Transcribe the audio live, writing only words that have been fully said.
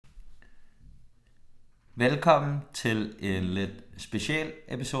Velkommen til en lidt speciel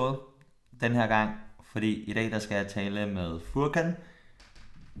episode den her gang, fordi i dag der skal jeg tale med Furkan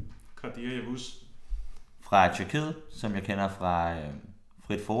Kadir Yavuz fra Tyrkiet, som jeg kender fra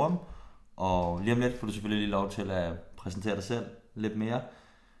Frit Forum. Og lige om lidt får du selvfølgelig lige lov til at præsentere dig selv lidt mere.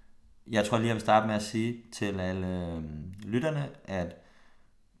 Jeg tror lige, jeg vil starte med at sige til alle lytterne, at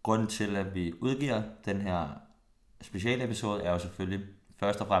grunden til, at vi udgiver den her speciale episode, er jo selvfølgelig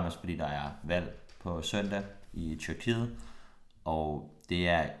først og fremmest, fordi der er valg på søndag i Tyrkiet, og det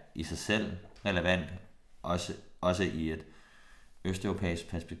er i sig selv relevant, også i et østeuropæisk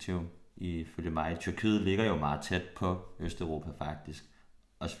perspektiv. Ifølge mig, Tyrkiet ligger jo meget tæt på Østeuropa faktisk,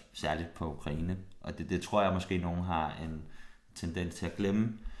 og særligt på Ukraine, og det tror jeg måske nogen har en tendens til at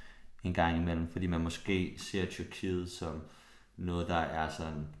glemme en gang imellem, fordi man måske ser Tyrkiet som noget, der er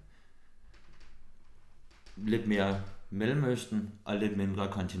sådan lidt mere Mellemøsten og lidt mindre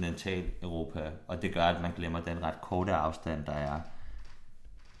kontinental Europa, og det gør, at man glemmer den ret korte afstand, der er.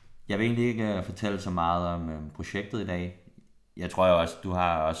 Jeg vil egentlig ikke fortælle så meget om projektet i dag. Jeg tror jo også, du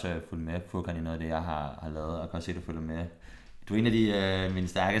har også fulgt med, Furkan, i noget af det, jeg har lavet, og kan også se, at du følger med. Du er en af de mine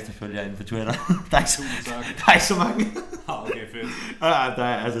stærkeste følgere inde på Twitter. der er ikke så mange. Okay, fedt.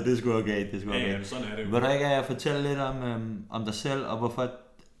 Altså, det er sgu okay. Ja, sådan er det jo. Vil du ikke fortælle lidt om dig selv, og hvorfor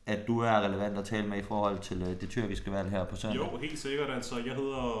at du er relevant at tale med i forhold til det tyrkiske valg her på søndag? Jo, helt sikkert. Altså, jeg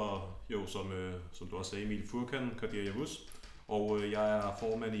hedder jo, som du også sagde, Furkan Kadir Yavuz, og jeg er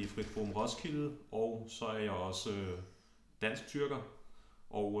formand i Frit Forum Roskilde, og så er jeg også dansk tyrker,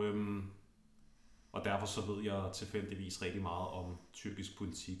 og derfor så ved jeg tilfældigvis rigtig meget om tyrkisk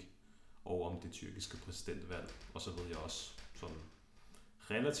politik og om det tyrkiske præsidentvalg, og så ved jeg også sådan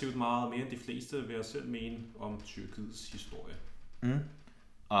relativt meget, mere end de fleste, vil jeg selv mene, om Tyrkiets historie. Mm.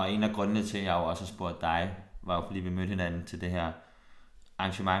 Og en af grundene til, at jeg jo også har spurgt dig, var jo fordi vi mødte hinanden til det her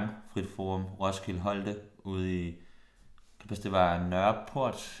arrangement, Frit Forum Roskilde holdte ude i, hvis det var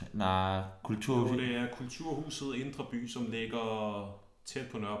Nørreport, Kulturhuset. Jo, det er Kulturhuset Indre By, som ligger tæt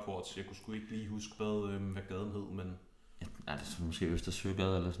på Nørreport. Jeg kunne sgu ikke lige huske, hvad gaden hed, men... Ja, nej, det er måske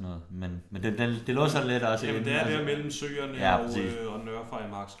Østersøgade eller sådan noget, men det lå så lidt også. Jamen det er der mellem Søerne og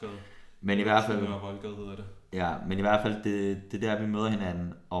Nørrefejmarksgade. Men i hvert fald... Voldgade hedder det. Ja, men i hvert fald, det er der, vi møder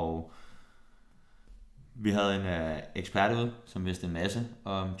hinanden, og vi havde en ekspert ude, som vidste en masse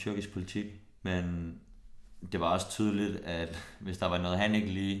om tyrkisk politik, men det var også tydeligt, at hvis der var noget, han ikke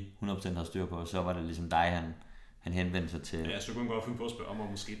lige 100% havde styr på, så var det ligesom dig, han henvendte sig til. Ja, så kunne man godt finde på at spørge om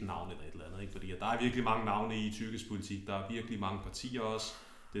måske et navn eller et eller andet, ikke? Fordi der er virkelig mange navne i tyrkisk politik, der er virkelig mange partier også.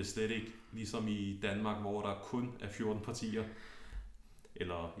 Det er slet ikke ligesom i Danmark, hvor der kun er 14 partier.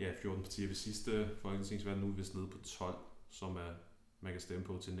 Eller 14 partier ved sidste folketingsvalg, nu er vi vist nede på 12, som man kan stemme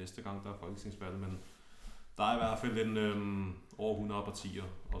på til næste gang, der er folketingsvalg, men der er i hvert fald over 100 partier.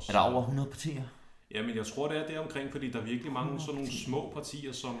 Og så, er der over 100 partier? Jamen jeg tror det er omkring, fordi der er virkelig mange sådan nogle små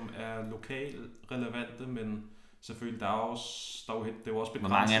partier, som er lokalt relevante, men selvfølgelig det er jo også begrænset. Hvor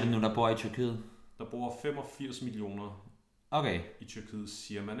mange er det nu, der bor i Tyrkiet? Der bor 85 millioner i Tyrkiet,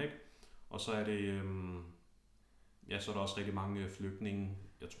 siger man, ikke? Og så er det... så er der også rigtig mange flygtninge.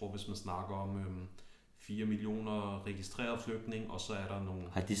 Jeg tror, hvis man snakker om 4 millioner registrerede flygtninge, og så er der nogle...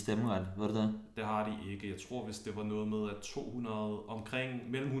 Har de stemmeret, ved du det? Det har de ikke. Jeg tror, hvis det var noget med, at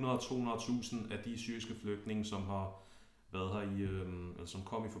mellem 100 og 200.000 af de syriske flygtninge, som har været her eller som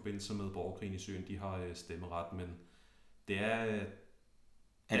kom i forbindelse med borgerkrigen i Syrien, de har stemmeret, men det er...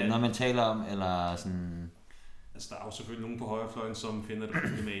 Er det noget, man taler om, eller sådan... Altså, der er jo selvfølgelig nogen på højrefløjen, som finder det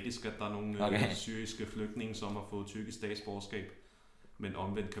problematisk, at der er nogle syriske flygtninge, som har fået tyrkisk statsborgerskab. Men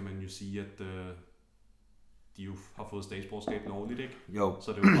omvendt kan man jo sige, at de jo har fået statsborgerskab lovligt, ikke? Jo.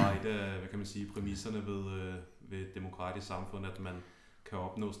 Så det er jo bare et af, præmisserne ved et demokratisk samfund, at man kan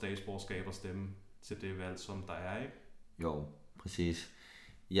opnå statsborgerskab og stemme til det valg, som der er, ikke? Jo, præcis.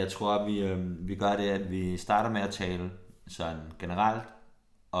 Jeg tror, vi gør det, at vi starter med at tale sådan generelt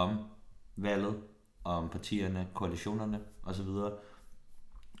om valget, om partierne, koalitionerne osv.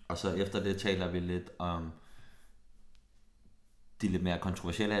 Og så efter det taler vi lidt om de lidt mere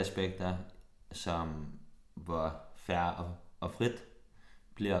kontroversielle aspekter, som hvor fair og frit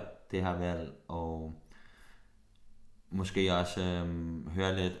bliver det her valg, og måske også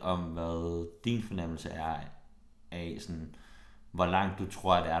høre lidt om, hvad din fornemmelse er af sådan, hvor langt du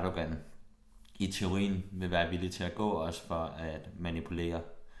tror, at Erdogan i teorien vil være villig til at gå, også for at manipulere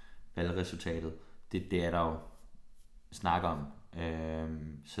valgresultatet. Det er der jo snak om.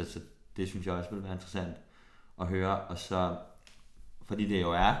 Så det synes jeg også vil være interessant at høre. Og så, fordi det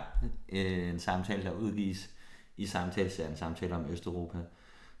jo er en samtale, der udgives i samtaleserien, samtale om Østeuropa,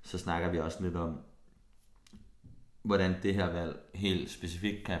 så snakker vi også lidt om, hvordan det her valg helt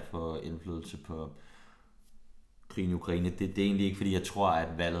specifikt kan få indflydelse på krigen i Ukraine. Det er egentlig ikke, fordi jeg tror,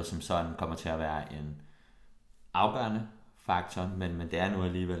 at valget som sådan kommer til at være en afgørende faktor, men det er nu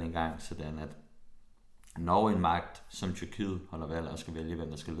alligevel engang sådan, at når en magt som Tyrkiet holder valg og skal vælge, hvem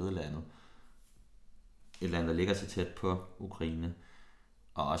der skal lede landet, et land, der ligger så tæt på Ukraine,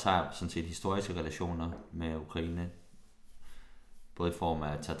 og også har sådan set historiske relationer med Ukraine, både i form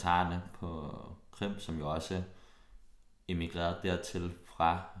af tatarerne på Krim, som jo også emigrerede dertil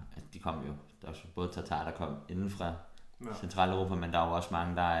fra, at de kom jo, der var både tatarer, der kom inden fra Centraleuropa, men der er jo også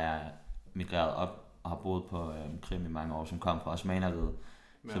mange, der er migreret op og har boet på Krim i mange år, som kom fra Osmaneriget.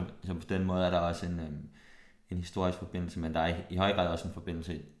 Så på den måde er der også en historisk forbindelse, men der er i høj grad også en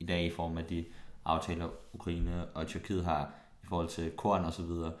forbindelse i dag i form af de aftaler, Ukraine og Tyrkiet har i forhold til korn og så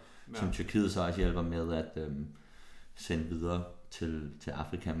videre, som Tyrkiet så også hjælper med at sende videre til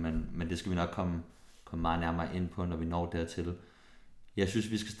Afrika, men det skal vi nok komme meget nærmere ind på, når vi når dertil. Jeg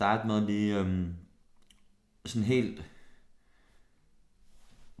synes, vi skal starte med lige sådan helt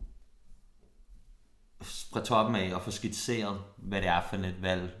fra toppen af og få skitseret, hvad det er for et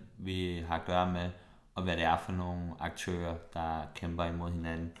valg, vi har at gøre med, og hvad det er for nogle aktører, der kæmper imod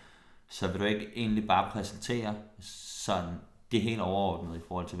hinanden. Så vil du ikke egentlig bare præsentere sådan det helt overordnet i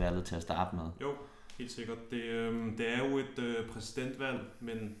forhold til valget til at starte med? Jo, helt sikkert. Det er jo et præsidentvalg,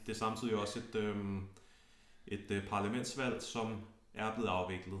 men det er samtidig også et parlamentsvalg, som er blevet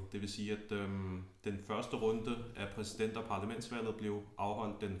afviklet. Det vil sige, at den første runde af præsident- og parlamentsvalget blev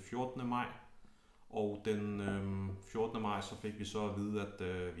afholdt den 14. maj, og den 14. maj så fik vi så at vide,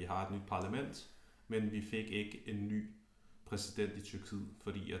 at vi har et nyt parlament, men vi fik ikke en ny præsident i Tyrkiet,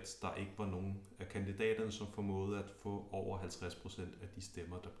 fordi at der ikke var nogen af kandidaterne, som formåede at få over 50% af de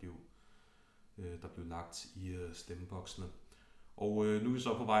stemmer, der blev lagt i stemmeboksene. Og nu er vi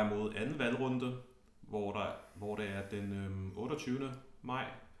så på vej mod anden valgrunde, hvor det er den 28. maj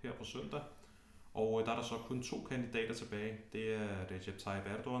her på søndag. Og der er der så kun 2 kandidater tilbage. Det er Recep Tayyip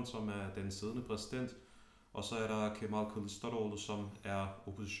Erdogan, som er den siddende præsident, og så er der Kemal Kılıçdaroğlu, som er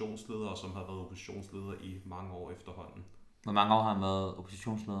oppositionsleder, og som har været oppositionsleder i mange år efterhånden. Hvor mange år har han været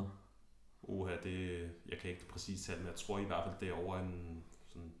oppositionsleder? Jeg kan ikke præcis tale, men jeg tror i hvert fald, det er over en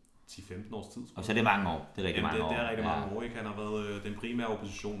sådan 10-15 års tid. Og så er det mange år. Det er rigtig mange år. Det er rigtig mange år, ikke? Han har været den primære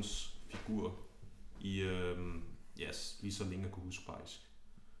oppositionsfigur i lige så længe jeg kunne huske faktisk.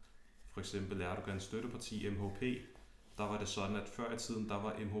 For eksempel Erdogans støtteparti MHP, der var det sådan, at før i tiden, der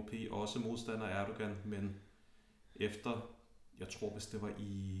var MHP også modstander af Erdogan, men efter, jeg tror hvis det var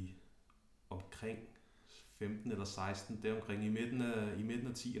omkring 15 eller 16, deromkring i midten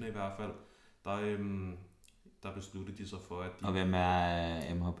af 10'erne i hvert fald, der besluttede de sig for, at Og hvem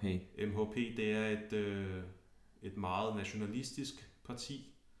er MHP? MHP, det er et meget nationalistisk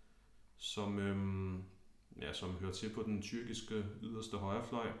parti, som hører til på den tyrkiske yderste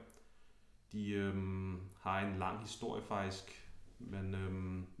højrefløj. De har en lang historie faktisk, men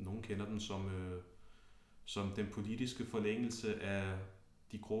nogen kender dem som den politiske forlængelse af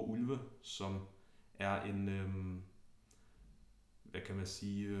de grå ulve, som er en, hvad kan man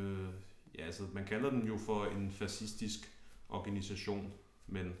sige, man kalder dem jo for en fascistisk organisation,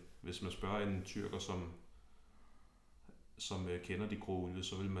 men hvis man spørger en tyrker, som kender de grå ulve,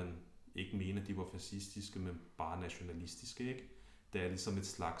 så vil man ikke mene, at de var fascistiske, men bare nationalistiske, ikke? Det er ligesom et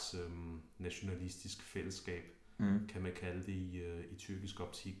slags nationalistisk fællesskab, kan man kalde det i tyrkisk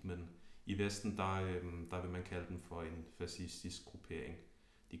optik, men i Vesten, der vil man kalde den for en fascistisk gruppering,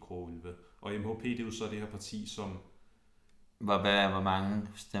 de grå ulve. Og MHP, det er jo så det her parti, som... Hvor mange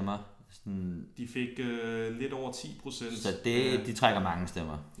stemmer? De fik lidt over 10%. Så de trækker mange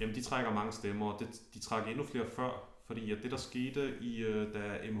stemmer? Jamen, de trækker mange stemmer, og de trækker endnu flere før, fordi at det, der skete,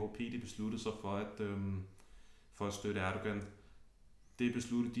 da MHP de besluttede sig for at støtte Erdogan, det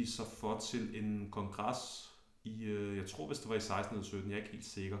besluttede de sig for til en kongres jeg tror, hvis det var i 16 eller 17, jeg er ikke helt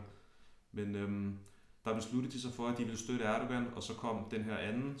sikker. Men der besluttede de sig for, at de ville støtte Erdogan, og så kom den her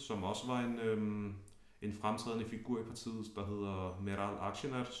anden, som også var en fremtrædende figur i partiet, der hedder Meral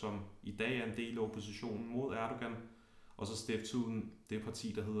Akşener, som i dag er en del af oppositionen mod Erdogan. Og så stiftede hun det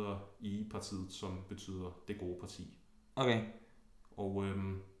parti, der hedder I-partiet, som betyder det gode parti. Okay. Og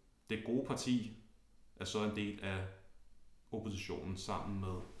det gode parti er så en del af oppositionen sammen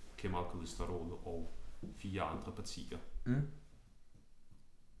med Kemal Kılıçdaroğlu og 4 andre partier.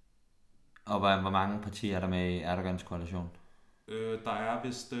 Og hvor mange partier er der med i Erdogans koalition? Der er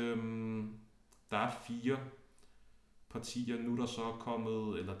vist der er 4 partier. Nu er der så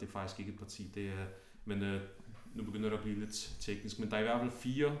kommet, eller det er faktisk ikke et parti, det er, men nu begynder det at blive lidt teknisk, men der er i hvert fald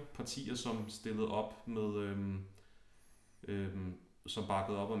 4 partier, som stillede op med, som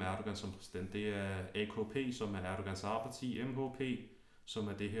bakkede op om Erdogan som præsident. Det er AKP, som er Erdogans eget parti, MHP, som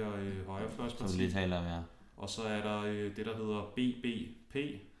er det her højrefløjsparti. Som vi lige taler om, ja. Og så er der det, der hedder BBP,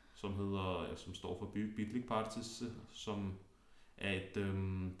 som står for Birlik Partis, som er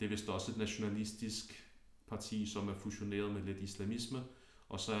det er vist også et nationalistisk parti, som er fusioneret med lidt islamisme.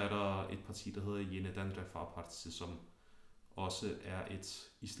 Og så er der et parti, der hedder Yeniden Refah Partisi, som også er et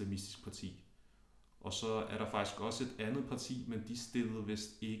islamistisk parti. Og så er der faktisk også et andet parti, men de stillede vist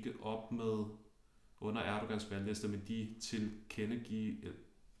ikke op med under Erdogans valgliste, men de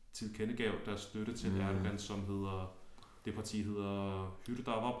tilkendegav deres støtte til Erdogan, som hedder, det parti hedder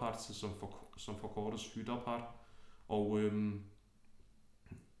Hyrdar Parti, som forkortes Hyrdar. Og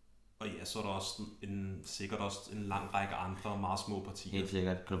ja, så er der også sikkert også en lang række andre meget små partier. Helt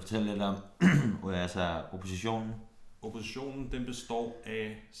sikkert. Kan du fortælle lidt om altså oppositionen? Oppositionen, den består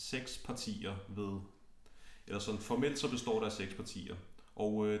af 6 partier eller sådan formelt så består der af 6 partier.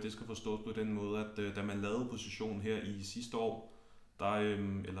 Og det skal forstås på den måde, at da man lavede opposition her i sidste år,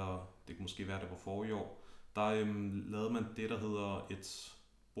 eller det kan måske være det på forrige år, der lavede man det, der hedder et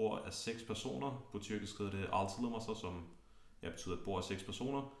bord af 6 personer. På tyrkisk hedder det altılı, som betyder et bord af 6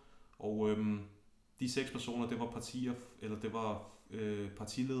 personer. Og de 6 personer, det var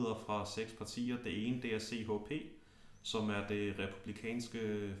partiledere fra 6 partier. Det ene, det er CHP, som er det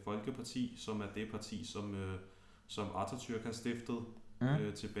republikanske folkeparti, som er det parti, som Atatürk har stiftet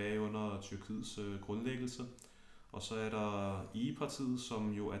tilbage under Tyrkiets grundlæggelse. Og så er der I-partiet,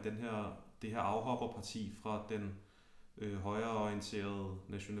 som jo er det her afhopperparti fra den højreorienterede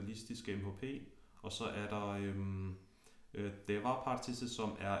nationalistiske MHP. Og så er der Deva Partisi,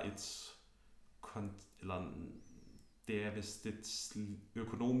 som er det er vist et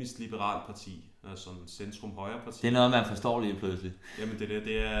økonomisk liberalt parti, altså en centrum-højre parti. Det er noget, man forstår lige pludselig. Jamen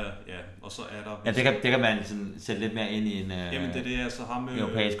det er, ja, og så er der... Ja, det kan man sådan sætte lidt mere ind i en jamen det er altså ham...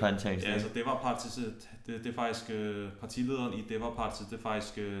 europæisk kontekst. Ja, altså Deva Partisi, det er faktisk partilederen i Deva Partisi, det er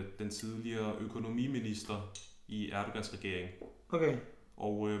faktisk den tidligere økonomiminister i Erdogans regering. Okay.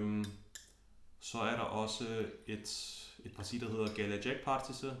 Og så er der også et parti, der hedder Gelecek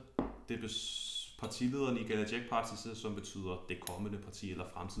Partisi. Det er partilederen i Gelecek Partisi, som betyder det kommende parti, eller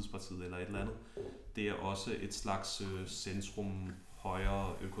fremtidspartiet, eller et eller andet. Det er også et slags centrum,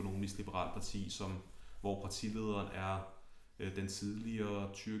 højre, økonomisk liberalt parti, hvor partilederen er den tidligere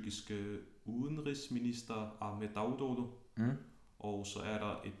tyrkiske udenrigsminister Ahmet Davutoğlu. Og så er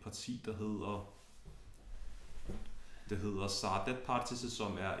der et parti, der hedder Saadet Partisi,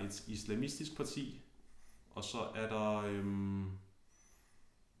 som er et islamistisk parti. Og så er der...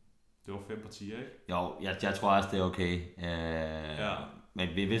 det var 5 partier, ikke? Jo, jeg tror også, det er okay. Ja. Men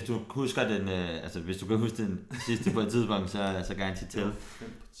hvis du husker hvis du kan huske den sidste på et tidspunkt, så kan jeg til til. 5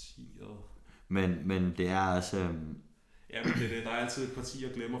 partier. Men det er også... Ja, men der er altid et parti,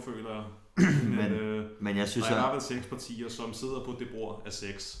 jeg glemmer, føler jeg. Men jeg synes... Der er vel 6 partier, som sidder på det bord af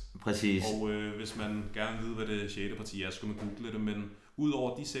 6. Præcis. Og hvis man gerne vil vide, hvad det 6. parti er, så skal man google det. Men ud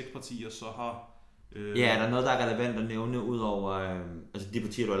over de 6 partier, så har... ja, er der noget, der er relevant at nævne, ud over altså de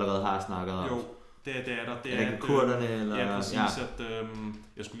partier, du allerede har snakket om? Jo, det er der. Det er kurderne, eller... Ja, præcis. Ja.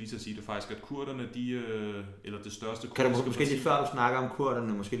 Jeg skulle lige til at sige det faktisk, at kurderne, eller det største kurdiske parti... Kan du måske lige før du snakker om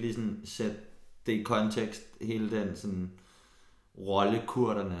kurderne, måske lige sådan sætte det i kontekst, hele den sådan rolle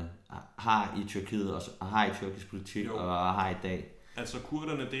kurderne har i Tyrkiet, og har i tyrkisk politik, og har i dag? Altså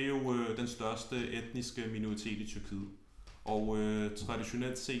kurderne, det er jo den største etniske minoritet i Tyrkiet. Og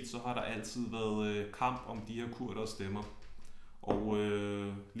traditionelt set, så har der altid været kamp om de her kurders stemmer. Og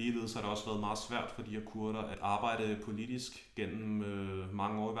ligeledes har det også været meget svært for de her kurder at arbejde politisk gennem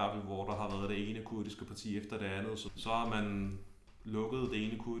mange år i hvert fald, hvor der har været det ene kurdiske parti efter det andet. Så har man lukket det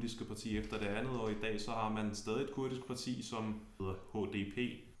ene kurdiske parti efter det andet, og i dag så har man stadig et kurdisk parti, som hedder HDP,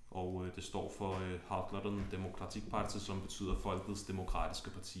 og det står for Halkların Demokratik Parti, som betyder Folkets Demokratiske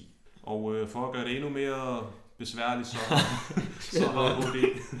Parti. Og for at gøre det endnu mere besværligt, så har HD...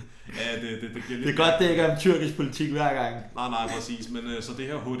 Ja, det giver lidt... Det er godt, det ikke er om tyrkisk politik hver gang. Nej, præcis. Men så det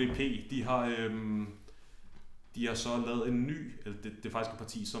her HDP, de har så lavet en ny... Eller det er faktisk et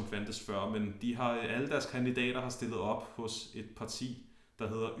parti, som fandtes før, men alle deres kandidater har stillet op hos et parti, der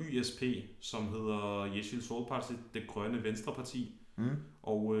hedder YSP, som hedder Yeşil Sol Parti, det grønne venstreparti.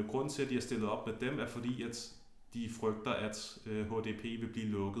 Og grunden til, at de har stillet op med dem, er fordi, at de frygter, at HDP vil blive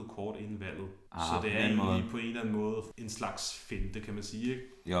lukket kort inden valget. Så det er egentlig på en eller anden måde en slags finte, kan man sige, ikke?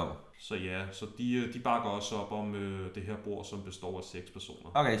 Jo. Så ja, så de bakker også op om det her bord, som består af 6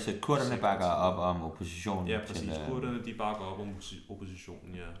 personer. Okay, så kurderne bakker op om oppositionen? Ja, præcis. Kurderne, de bakker op om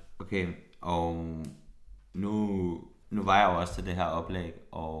oppositionen, ja. Okay, og nu var jeg jo også til det her oplæg,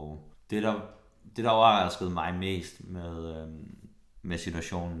 og det der overraskede mig mest med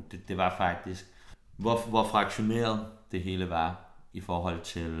situationen, det var faktisk, hvor fraktioneret det hele var i forhold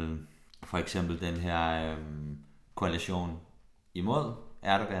til for eksempel den her koalition imod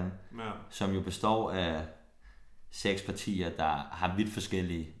Erdogan, som jo består af 6 partier, der har vidt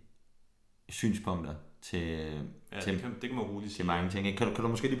forskellige synspunkter til det kan man roligt sige. Til mange ting. Kan du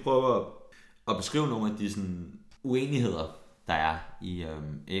måske lige prøve at beskrive nogle af de sådan, uenigheder, der er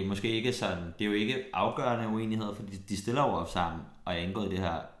i måske ikke sådan, det er jo ikke afgørende uenigheder, fordi de stiller jo op sammen og er indgået i det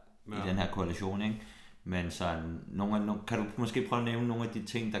her i den her koalition, ikke? Men sådan kan du måske prøve at nævne nogle af de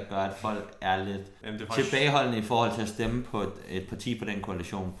ting, der gør, at folk er lidt tilbageholdende i forhold til at stemme på et parti på den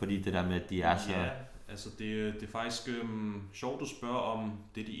koalition, fordi det der med, at de er så... Ja, altså det er faktisk sjovt, du spørger om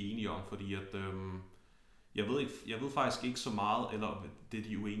det, de er enige om, fordi at jeg ved faktisk ikke så meget, eller det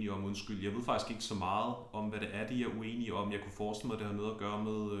de er uenige om, jeg ved faktisk ikke så meget om, hvad det er, de er uenige om. Jeg kunne forestille mig, at det har noget at gøre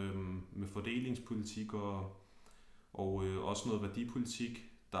med fordelingspolitik og også noget værdipolitik.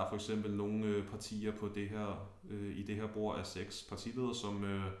 Der er for eksempel nogle partier på i det her bord af 6 partiledere, som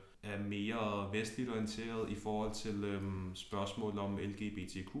er mere vestligt orienteret i forhold til spørgsmål om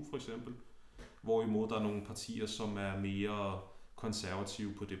LGBTQ for eksempel. Hvorimod der er nogle partier, som er mere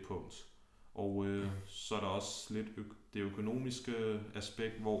konservative på det punkt. Og så er der også lidt det økonomiske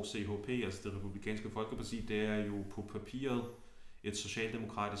aspekt, hvor CHP, altså det republikanske folkeparti, det er jo på papiret et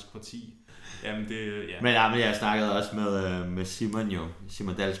socialdemokratisk parti. Jamen det, ja. Men jeg snakkede også med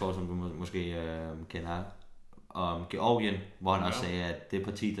Simon Dalsgaard, som du måske kender, om Georgien, hvor han også sagde, at det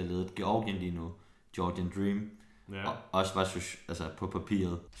parti, der ledede Georgien lige nu, Georgian Dream, også var på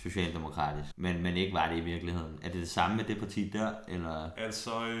papiret socialdemokratisk, men ikke var det i virkeligheden. Er det samme med det parti der, eller?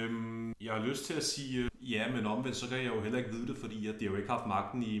 Altså, jeg har lyst til at sige ja, men omvendt, så kan jeg jo heller ikke vide det, fordi at de har jo ikke haft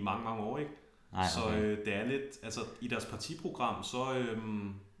magten i mange, mange år, ikke? Nej, okay. Så det er lidt, altså i deres partiprogram, så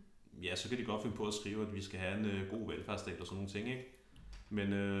så kan de godt finde på at skrive, at vi skal have en god velfærdsstat og sådan nogle ting, ikke? Men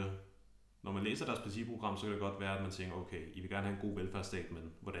når man læser deres partiprogram, så kan det godt være, at man tænker, okay, I vil gerne have en god velfærdsstat, men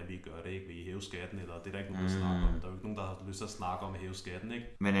hvordan vi gør det, ikke? Vil I hæve skatten, eller det er der ikke nogen, der snakker om. Der er jo ikke nogen, der har lyst til at snakke om at hæve skatten, ikke?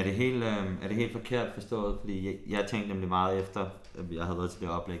 Men er det helt forkert forstået? Fordi jeg tænkte nemlig meget efter, at jeg havde været til det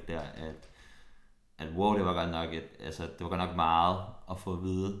oplæg der, at wow, det var godt nok det var godt nok meget at få at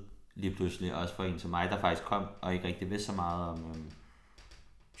vide lige pludselig, også for en som mig, der faktisk kom og ikke rigtig vidste så meget om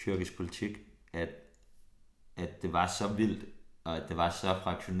tyrkisk politik, at det var så vildt, og at det var så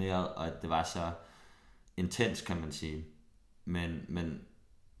fraktioneret, og at det var så intens, kan man sige. Men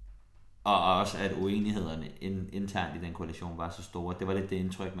og også at uenighederne internt i den koalition var så store. Det var lidt det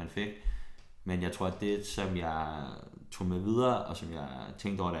indtryk, man fik. Men jeg tror, at det, som jeg tog med videre, og som jeg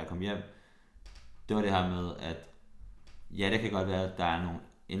tænkte over, da jeg kom hjem, det var det her med, at ja, det kan godt være, at der er nogle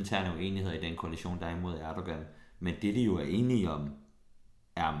interne uenigheder i den koalition, der er imod Erdogan. Men det, de jo er enige om,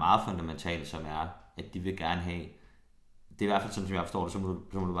 er meget fundamentalt, som er, at de vil gerne have. Det er i hvert fald sådan, som jeg forstår det, så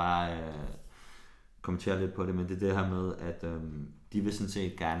må du bare kommentere lidt på det, men det er det her med, at de vil sådan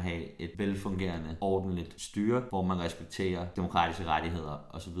set gerne have et velfungerende, ordentligt styre, hvor man respekterer demokratiske rettigheder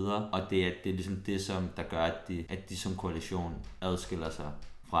osv. Og det er ligesom det, som der gør, at de som koalition adskiller sig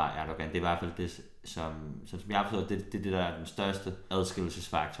fra Erdogan. Det er i hvert fald det, som jeg forstår, det er det, der er den største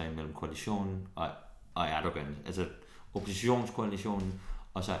adskillelsesfaktor imellem koalitionen og Erdogan. Altså oppositionskoalitionen,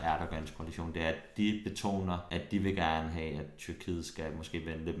 og så Erdogans koalition, det er, at de betoner, at de vil gerne have, at Tyrkiet skal måske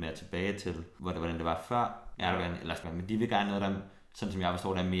vende lidt mere tilbage til, hvordan det var før Erdogan, men de vil gerne noget, der, sådan som jeg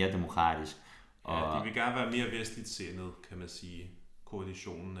forstår, der er mere demokratisk. Ja, de vil gerne være mere vestligt sindet, kan man sige,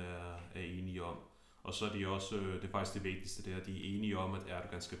 koalitionen er enige om. Og så er de også, det er faktisk det vigtigste, det er, at de er enige om, at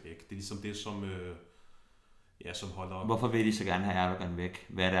Erdogan skal væk. Det er ligesom det, som holder op. Hvorfor vil de så gerne have Erdogan væk?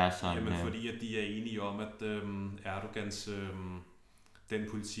 Hvad er det sådan? Jamen fordi, at de er enige om, at Erdogans den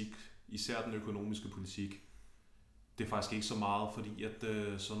politik, især den økonomiske politik, det er faktisk ikke så meget, fordi at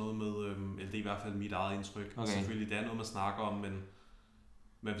sådan noget med, eller det er i hvert fald mit eget indtryk, okay. Selvfølgelig det er noget, man snakker om, men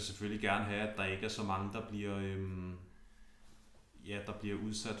man vil selvfølgelig gerne have, at der ikke er så mange, der bliver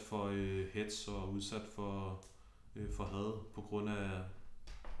udsat for hets og udsat for had på grund af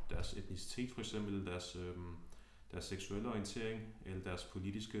deres etnicitet for eksempel, deres seksuelle orientering eller deres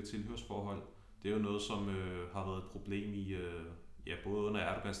politiske tilhørsforhold. Det er jo noget, som har været et problem i både under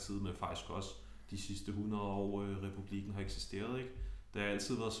Erdogans tid, men faktisk også de sidste 100 år republikken har eksisteret, ikke? Det har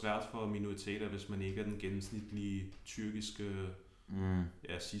altid været svært for minoriteter, hvis man ikke er den gennemsnitlige tyrkiske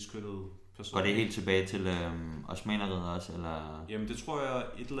cis-kønnede person. Går det helt tilbage til osmaneriet også, eller? Jamen det tror jeg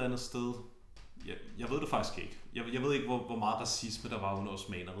et eller andet sted. Jeg ved det faktisk ikke. Jeg ved ikke, hvor meget racisme der var under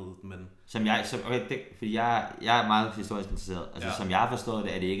osmaneriet, men... Fordi jeg er meget historisk interesseret. Altså som jeg har forstået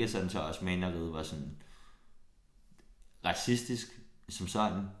det, er det ikke sådan, så osmaneriet var sådan racistisk som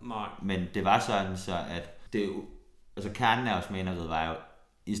sådan. Nej. Men det var sådan, så at det, altså kernen af osmaneriet var jo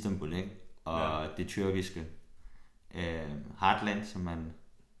Istanbul, ikke? Og det tyrkiske heartland, som man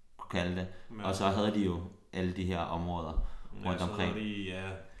kunne kalde det. Ja. Og så havde de jo alle de her områder rundt omkring.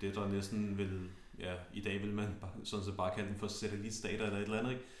 Det der næsten vil, i dag vil man sådan set bare kalde dem for satellitstater eller et eller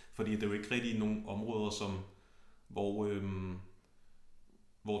andet, ikke? Fordi det er jo ikke rigtig nogle områder,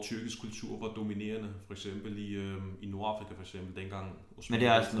 hvor tyrkisk kultur var dominerende, for eksempel i Nordafrika for eksempel, dengang. Men det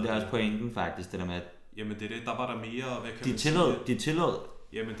er også pointen faktisk, det der med, at jamen det er det, der var der mere, hvad kan de tillod.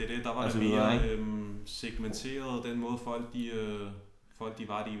 Jamen det er det, der var der mere segmenteret, den måde folk de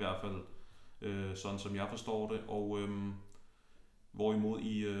var det i hvert fald, sådan som jeg forstår det, og hvorimod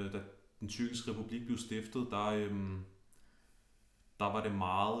da den tyrkiske republik blev stiftet, der var det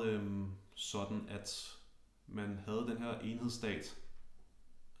meget sådan, at man havde den her enhedsstat,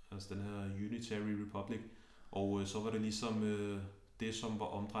 altså den her unitary republic, og så var det ligesom det, som var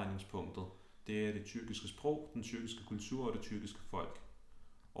omdrejningspunktet. Det er det tyrkiske sprog, den tyrkiske kultur og det tyrkiske folk.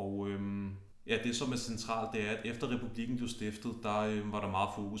 Og det som er centralt, det er, at efter republikken blev stiftet, der var der meget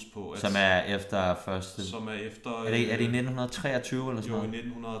fokus på, at som er efter første. Som er efter. Er det i 1923 eller sådan noget? Jo, i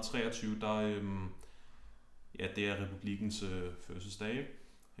 1923, det er republikkens fødselsdag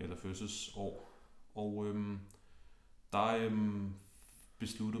eller fødselsår, og der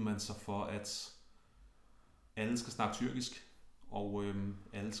besluttede man sig for, at alle skal snakke tyrkisk, og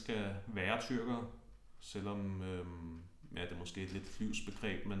alle skal være tyrkere, selvom det er måske et lidt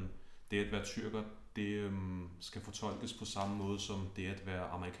flyvsbegreb, men det at være tyrker, det skal fortolkes på samme måde som det at være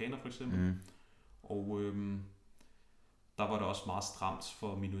amerikaner for eksempel. Og der var det også meget stramt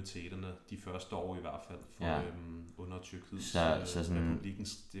for minoriteterne de første år i hvert fald, under Tyrkiets republikkens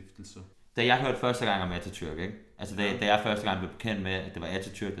stiftelse. Da jeg hørte første gang om Atatürk, ikke? Altså da jeg første gang blev bekendt med, at det var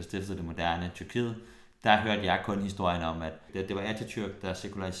Atatürk, der stiftede det moderne Tyrkiet, der hørte jeg kun historien om, at det var Atatürk, der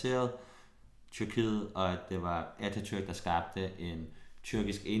sekulariserede Tyrkiet, og at det var Atatürk, der skabte en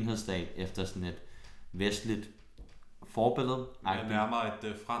tyrkisk enhedsstat efter sådan et vestligt forbillede. Ja, nærmere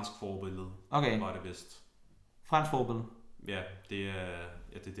et fransk forbillede, var det vist. Fransk forbillede? Ja, det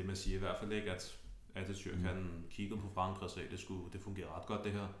er det, man siger i hvert fald, ikke? At Atatürk han kiggede på Frankrig og sagde, at det fungerer ret godt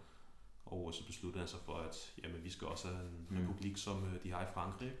det her. Og så besluttede han sig for, at vi skal også have en republik, som de har i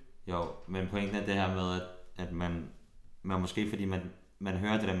Frankrig. Ikke? Jo, men pointen er det her med, at man måske, fordi man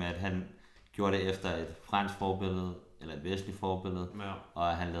hører det der med, at han gjorde det efter et fransk forbillede, eller et vestligt forbillede,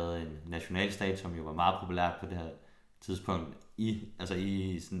 og han lavede en nationalstat, som jo var meget populært på det her tidspunkt, i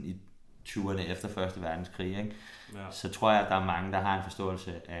 20'erne efter Første Verdenskrig, ikke? Ja. Så tror jeg, at der er mange, der har en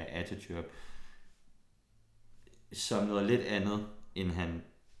forståelse af Atatürk som noget lidt andet, end han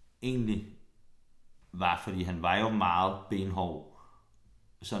egentlig var, fordi han var jo meget benhård,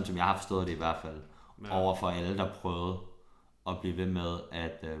 sådan som jeg har forstået det i hvert fald, over for alle, der prøvede at blive ved med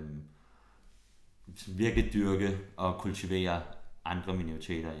at virkelig dyrke og kultivere andre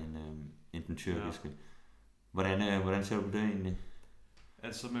minoriteter end den tyrkiske. Hvordan ser du på det egentlig?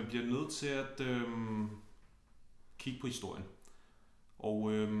 Altså man bliver nødt til at kigge på historien.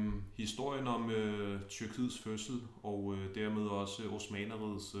 Og historien om Tyrkiets fødsel, og dermed også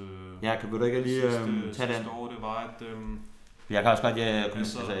Osmaneriets kan du ikke lige tage den? År, det var, at jeg kan også godt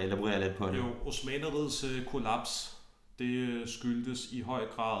elaborere lidt på det. Jo, Osmaneriets kollaps, det skyldtes i høj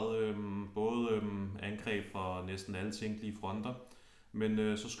grad både angreb fra næsten alle tænkelige fronter,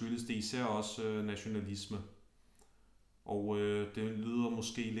 men så skyldes det især også nationalisme. Og det lyder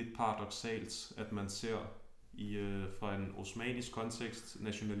måske lidt paradoksalt, at man ser fra en osmanisk kontekst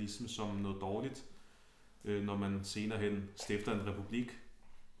nationalisme som noget dårligt, når man senere hen stifter en republik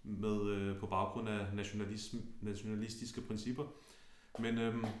på baggrund af nationalistiske principper. Men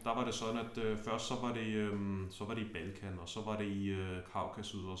der var det sådan, at først så var det i Balkan, og så var det i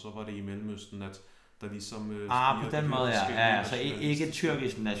Kaukasus, og så var det i Mellemøsten, at der ligesom på den måde, så ikke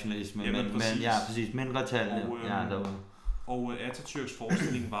tyrkisk nationalisme, men præcis mindretal. Og Atatürks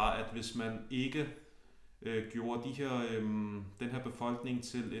forestilling var, at hvis man ikke gjorde den her befolkning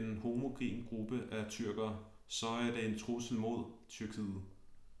til en homogen gruppe af tyrkere, så er det en trussel mod Tyrkiet.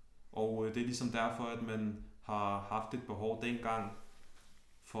 Og det er ligesom derfor, at man har haft et behov dengang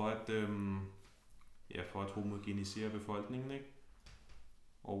for at homogenisere befolkningen, ikke?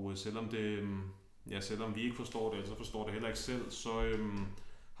 Og selvom vi ikke forstår det, så forstår det heller ikke selv, så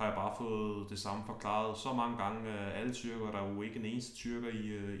har jeg bare fået det samme forklaret så mange gange af alle tyrkere. Der er jo ikke en eneste tyrker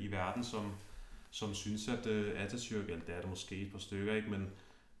i verden, som synes, at Atatürk, eller det er der måske et par stykker, ikke, men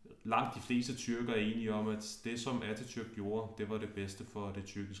langt de fleste tyrkere er enige om, at det som Atatürk gjorde, det var det bedste for det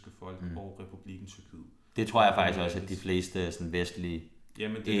tyrkiske folk og republikken Tyrkiet. Det tror jeg faktisk også, at de fleste sådan vestlige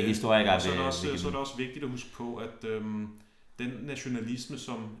historikere vil. Så er det også vigtigt at huske på, at den nationalisme,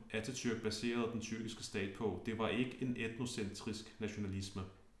 som Atatürk baserede den tyrkiske stat på, det var ikke en etnocentrisk nationalisme.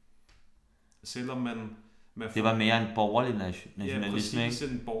 Selvom man Det var mere en borgerlig nationalisme, ja, præcis,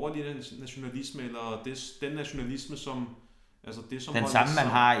 ikke? En borgerlig nationalisme, eller den nationalisme, som... Altså det, som den samme, man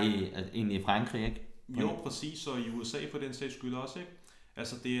har egentlig i Frankrig, ikke? Jo, præcis, og i USA for den sags skyld også, ikke?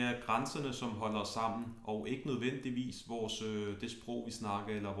 Altså det er grænserne, som holder os sammen, og ikke nødvendigvis det sprog, vi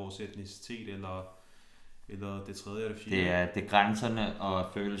snakker, eller vores etnicitet, eller det tredje eller det fjerde. Det er grænserne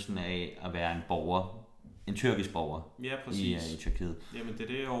og følelsen af at være en borger, en tyrkisk borger, ja, præcis. I Tyrkiet. Jamen det er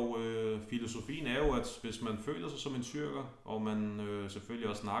det, og filosofien er jo, at hvis man føler sig som en tyrker, og man selvfølgelig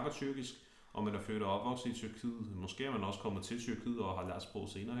også snakker tyrkisk, og man er født og opvokset i Tyrkiet, måske er man også kommet til Tyrkiet og har lært sprog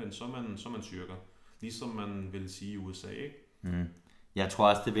senere hen, så er man tyrker. Ligesom man vil sige i USA, ikke? Mm. Jeg tror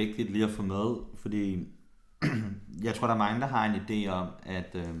også, det er vigtigt lige at få med, fordi jeg tror, der er mange, der har en idé om,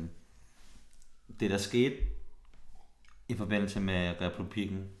 at det, der skete i forbindelse med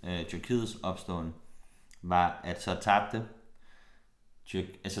republikken Tyrkiets opståen, var, at så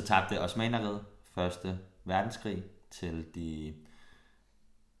tabte Osmaneriget første verdenskrig til de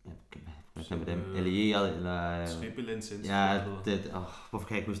allierede, eller Triple-entente. ja, hvorfor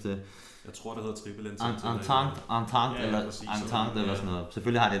kan jeg ikke huske det? Jeg tror, det hedder Triple-entente. Entente eller sådan noget.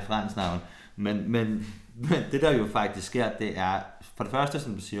 Selvfølgelig har det et fransk navn, men det der jo faktisk sker, det er, for det første,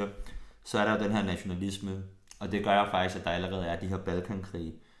 som du siger, så er der jo den her nationalisme, og det gør jo faktisk, at der allerede er de her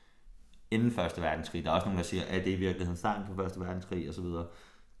Balkankrige inden første verdenskrig. Der er også nogen, der siger, at det er i virkeligheden starten på første verdenskrig og så videre.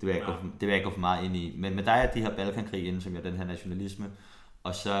 Det vil jeg ikke gå for meget ind i. Men der er de her Balkankrige inden, som er den her nationalisme,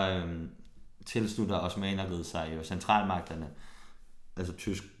 og så tilslutter Osmaneriget sig jo centralmagterne, altså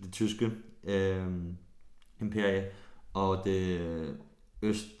det tyske imperie og det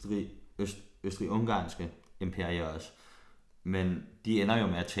østrig-ungarske imperie også. Men de ender jo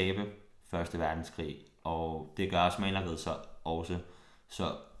med at tabe første verdenskrig, og det gør Osmaneriget så også.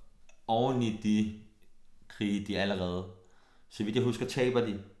 Så oven i de krige, de allerede, så vidt jeg husker, taber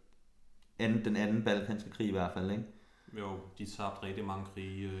de den anden balkanske krig i hvert fald, ikke? Jo, de tabte rigtig mange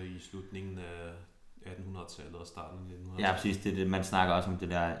krige i slutningen af 1800-tallet og starten af 1900-tallet. Ja, præcis. Det, man snakker også om det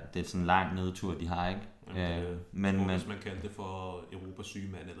der, det er sådan en lang nedtur, de har, ikke? Men hvis man kaldte det for Europas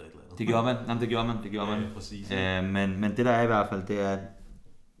syge mand eller et eller andet. Det gjorde man. Jamen, det gjorde man. Præcis. Men det der er i hvert fald, det er,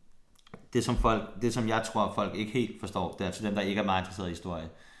 det som jeg tror, folk ikke helt forstår, det er til dem, der ikke er meget interesseret i historie,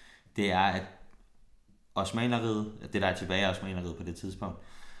 det er, at Osmaneriget, det der er tilbage af Osmaneriget på det tidspunkt,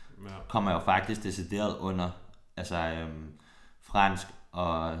 kommer jo faktisk decideret under fransk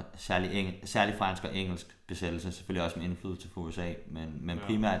og særlig fransk og engelsk besættelse, selvfølgelig også med indflydelse på USA, men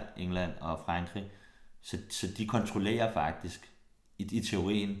primært England og Frankrig. Så de kontrollerer faktisk i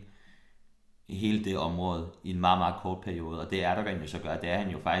teorien hele det område i en meget, meget kort periode, og det Erdogan jo så gør, det er han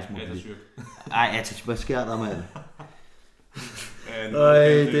jo faktisk hvad sker der, mand?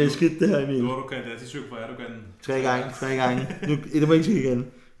 Nej, det er skidt det her, Emil. Nu har du kaldt Atatürk for Erdogan 3 gange. Det må ikke ske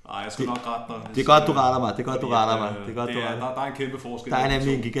igen. Nej, jeg skal nok rette dig. Det er godt, du retter mig. Der er en kæmpe forskel. Der er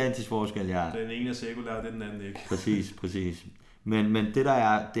nemlig en gigantisk forskel, ja. Den ene er sekulær, det er den anden ikke. Præcis. Men det der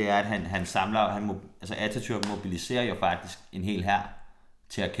er, det er, at han samler, Atatürk mobiliserer jo faktisk en hel hær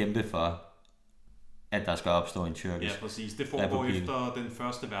til at kæmpe for, at der skal opstå en tyrkisk. Ja, præcis. Det foregår efter den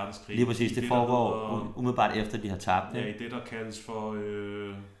første verdenskrig. Lige præcis, det foregår umiddelbart efter, de har tabt. Ja, i det, der kaldes for,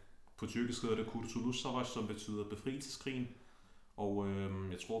 på tyrkisk hedder det Kurtuluş Savaş, som betyder befrielseskrigen. Og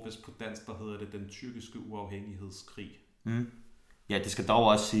jeg tror, hvis på dansk, der hedder det den tyrkiske uafhængighedskrig. Mm. Ja, det skal dog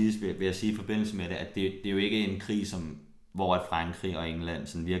også siges, vil jeg sige i forbindelse med det, at det er jo ikke en krig, hvor at Frankrig og England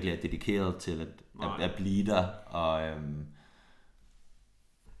sådan virkelig er dedikeret til at blive der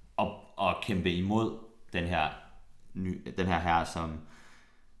og kæmpe imod den her hær, som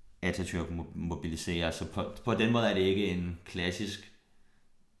Atatürk mobiliserer. Så på den måde er det ikke en klassisk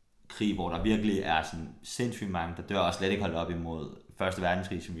krig, hvor der virkelig er sådan sindssygt mange, der dør, og slet ikke holdt op imod første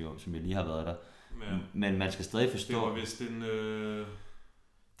verdenskrig, som jo lige har været der. Ja. Men man skal stadig forstå...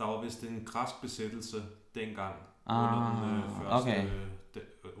 Der var vist en græsk besættelse dengang,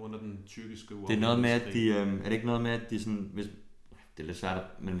 under den tyrkiske uafhængighed. Det er noget med, at er det ikke noget med, at de sådan... Det er lidt svært,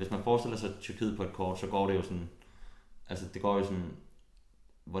 men hvis man forestiller sig Tyrkiet på et kort, så går det jo sådan... Altså, det går jo sådan...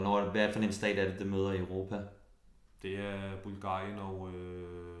 Hvad for en stat er det møder i Europa? Det er Bulgarien og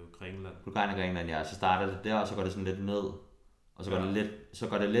Grækenland. Bulgarien og Grækenland, ja. Så starter det der, og så går det sådan lidt ned. Og så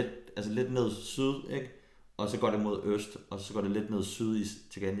går det lidt ned syd, ikke? Og så går det mod øst, og så går det lidt ned syd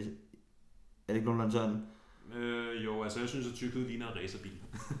til igen. Er det ikke nogenlunde sådan? Jo, altså jeg synes, at Tyrkiet ligner en racerbil.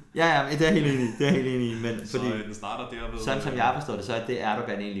 ja, det er helt enig i. Men så fordi, den starter derved... Sådan som jeg forstår det, så er det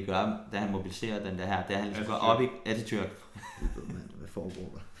Erdogan egentlig gør, da han mobiliserer den her, da han ligesom går op i Atatürk. Hvad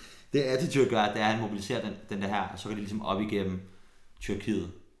foregår der? Det Atatürk gør, da han mobiliserer den der her, og så kan de ligesom op igennem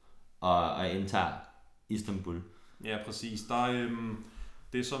Tyrkiet og indtager Istanbul. Ja, præcis. Der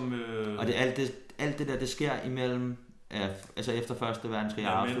Det som... Og alt det der, det sker imellem, altså efter første verdenskrig er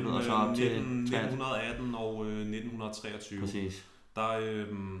afsluttet, og så op til 1918 og 1923. Præcis. Der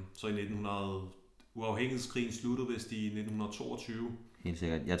så i 1900 uafhængighedskrigen sluttede vist i 1922. Helt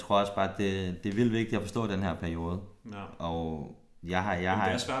sikkert. Jeg tror også bare, at det er vildt vigtigt at forstå den her periode. Ja. Og det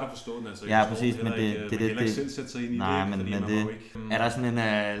er svært at forstå den, altså. Ja, præcis, men det ikke selv sætte sig ind i nej, det, men fordi man det, jo ikke... Er der sådan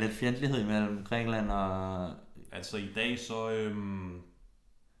en lidt fjendtlighed mellem Grækenland og... Altså i dag så...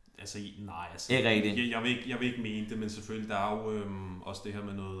 ikke rigtigt. Jeg vil ikke mene det, men selvfølgelig der er jo også det her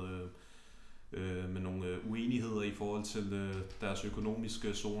med noget... med nogle uenigheder i forhold til deres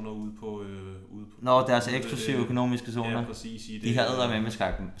økonomiske zoner ude på deres eksklusive økonomiske zoner. Ja, præcis. De har eddermame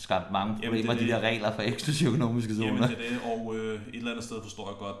skabt mange problemer, de der regler for eksklusive økonomiske zoner. Jamen det er det, og et eller andet sted forstår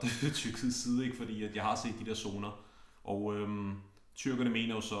jeg godt Tyrkiets side, ikke? Fordi at jeg har set de der zoner, og tyrkerne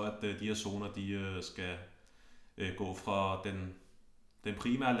mener jo så, at de her zoner, de skal gå fra den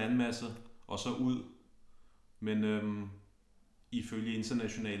primære landmasse og så ud, men ifølge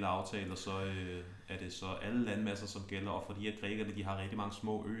internationale aftaler, så er det så alle landmasser, som gælder, og fordi at grækerne, de har rigtig mange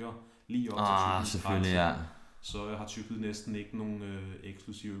små øer lige op til Tyrkiets grænse, ja. Så har Tyrkiet næsten ikke nogen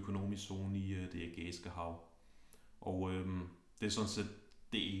eksklusiv økonomisk zone i det Ægæiske hav. Og det er sådan set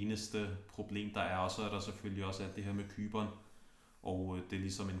det eneste problem, der er, og så er der selvfølgelig også alt det her med Cypern, og det er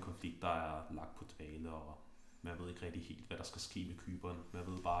ligesom en konflikt, der er lagt på dvale, og man ved ikke rigtig helt, hvad der skal ske med Cypern. Man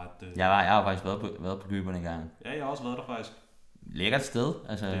ved bare, at... Jeg har faktisk været på Cypern en gang. Ja, jeg har også været der faktisk. Lækkert sted.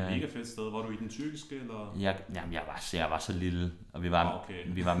 Altså, det er et mega fedt sted. Var du i den tyrkiske, eller? Jeg var så lille, og vi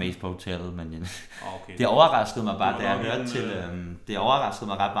var mest på hotellet, men okay. Det overraskede mig bare, da jeg hørte det overraskede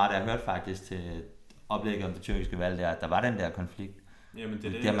mig ret meget, da jeg hørte faktisk til oplægget om det tyrkiske valg, der var den der konflikt. Jamen,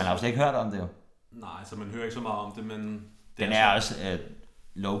 det har man jo slet ikke hørt om det jo. Nej, så man hører ikke så meget om det, men... Den er også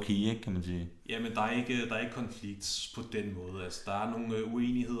low-key, ikke, kan man sige. Jamen, der er ikke konflikt på den måde. Altså, der er nogle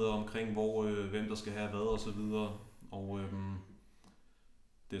uenigheder omkring, hvem der skal have hvad og så videre, og...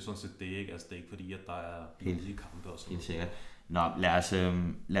 det er sådan set det, ikke? Altså, det er ikke fordi, at der er blodige kampe og sådan noget. Helt sikkert. Nå,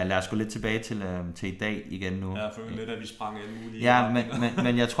 lad os gå lidt tilbage til i dag igen nu. Ja, jeg føler lidt, at vi sprang alle mulige... Ja,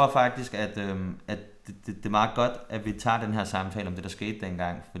 men jeg tror faktisk, at det er meget godt, at vi tager den her samtale om det, der skete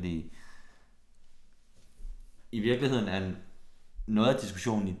dengang, fordi i virkeligheden er noget af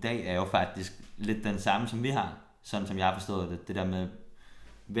diskussionen i dag er jo faktisk lidt den samme, som vi har, sådan som jeg har forstået det. Det der med,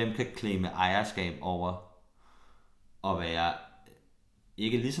 hvem kan claime ejerskab over at være...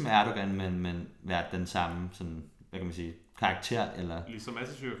 Ikke ligesom Erdogan, men være den samme, sådan, hvad kan man sige, karakter, eller... Ligesom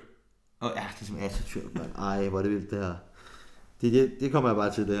Atatürk. Ja, ligesom Atatürk, man. Ej, hvor er det vildt, det her. Det kommer jeg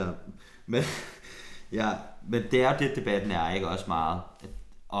bare til, det her. Men, ja, men det er jo det, debatten er, ikke også meget.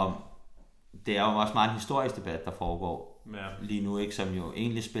 Det er jo også meget en historisk debat, der foregår lige nu, ikke, som jo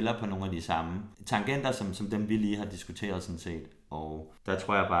egentlig spiller på nogle af de samme tangenter, som dem vi lige har diskuteret sådan set. Og der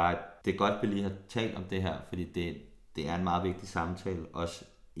tror jeg bare, at det er godt, at vi lige har talt om det her, fordi det er en meget vigtig samtale, også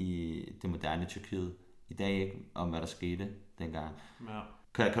i det moderne Tyrkiet i dag, ikke, om hvad der skete dengang.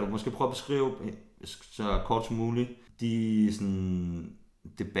 Ja. Kan du måske prøve at beskrive, så kort som muligt, de sådan,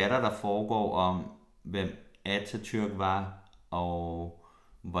 debatter, der foregår om, hvem Atatürk var, og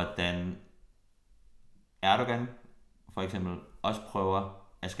hvordan Erdogan for eksempel også prøver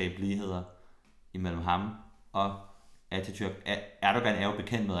at skabe ligheder imellem ham og Atatürk. Erdogan er jo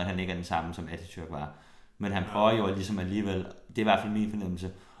bekendt med, at han ikke er den samme, som Atatürk var. Men han prøver jo ligesom alligevel, det er i hvert fald min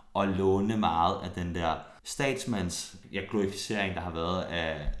fornemmelse, at låne meget af den der glorificering, der har været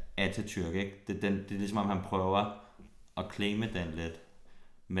af Atatürk. Ikke? Det er ligesom, om han prøver at claime den lidt.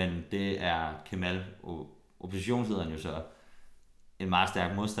 Men det er Kemal, oppositionslederen jo så, en meget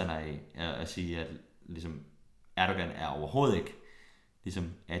stærk modstander af at sige, at ligesom Erdogan er overhovedet ikke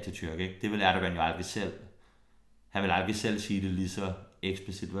ligesom Atatürk. Ikke? Det vil Erdogan jo aldrig selv. Han vil aldrig selv sige det lige så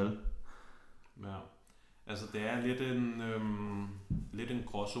eksplicit, vel? Ja. Altså det er lidt en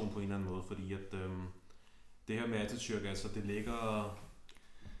gråzone på en eller anden måde, fordi at det her med Atatürk, altså det ligger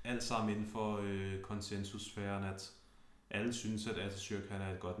alt sammen inden for konsensussfæren, at alle synes, at Atatürk han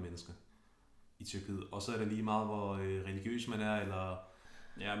er et godt menneske i Tyrkiet. Og så er det lige meget, hvor religiøs man er, eller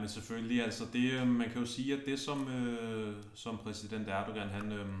ja, men selvfølgelig, altså det, man kan jo sige, at det som præsident Erdogan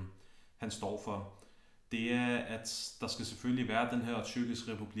han står for, det er, at der skal selvfølgelig være den her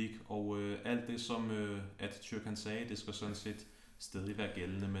tyrkiske republik, og alt det, som Atatürk han sagde, det skal sådan set stadig være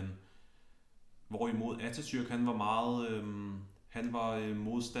gældende, men hvorimod Atatürk han var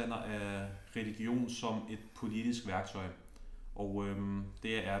modstander af religion som et politisk værktøj, og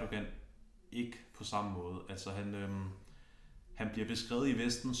det er Erdogan ikke på samme måde. Altså han bliver beskrevet i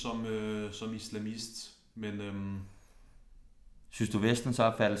Vesten som islamist, men... Synes du Vestens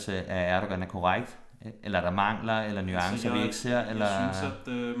opfattelse af Erdogan er korrekt? Eller er der mangler, eller nuancer, vi ikke ser? Eller... Jeg synes,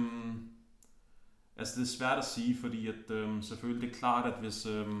 at det er svært at sige, fordi at, selvfølgelig det er klart, at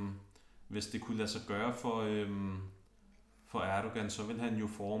hvis det kunne lade sig gøre for Erdogan, så vil han jo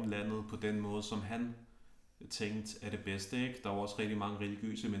forme landet på den måde, som han tænkt er det bedste. Ikke? Der er også rigtig mange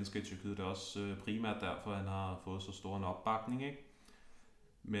religiøse mennesker i Tyrkiet. Det er også primært derfor, han har fået så stor en opbakning. Ikke?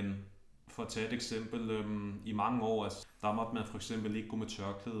 Men for at tage et eksempel, i mange år, altså, der måtte man for eksempel ikke gå med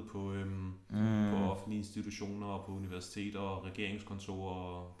tørklæde på offentlige institutioner og på universiteter og regeringskontorer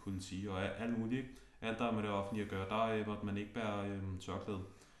og politi og alt muligt. Alt der med det offentlige at gøre, der måtte man ikke bære tørklæde.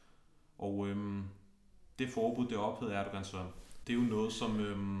 Og det forbud, det ophævede Erdogan så. Det er jo noget, som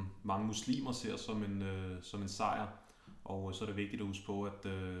mange muslimer ser som en sejr. Og så er det vigtigt at huske på, at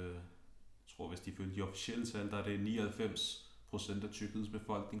jeg tror, hvis de følger de officielle tal, der er det 99% af Tyrkiets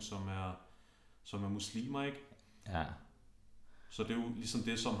befolkning, som er muslimer, ikke? Ja. Så det er jo ligesom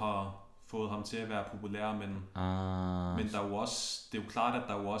det, som har fået ham til at være populær, men der er jo også, det er jo klart, at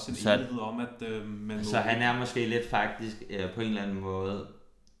der er jo også en enighed om, at man... Så han er måske lidt faktisk på en eller anden måde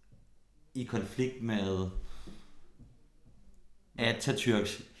i konflikt med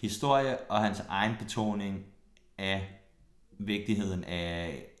Atatürks historie og hans egen betoning af vigtigheden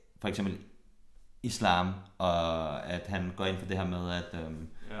af for eksempel islam, og at han går ind for det her med, at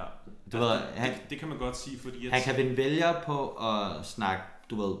du ved, det kan man godt sige, fordi han kan vinde vælgere på at snakke,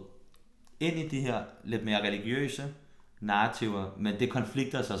 du ved, ind i de her lidt mere religiøse narrativer, men det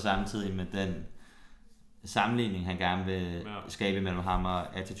konflikter sig samtidig med den sammenligning, han gerne vil skabe mellem ham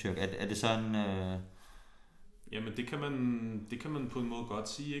og Atatürk. Er det sådan... Jamen det kan man på en måde godt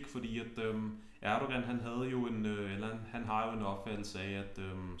sige, ikke? Fordi at Erdogan han har jo en opfattelse af, at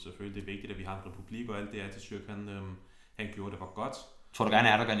selvfølgelig det er vigtigt, at vi har en republik, og alt det Atatürk han gjorde det var godt. Tror du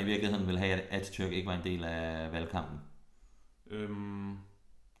gerne, at Erdogan i virkeligheden vil have, at Atatürk ikke var en del af valgkampen?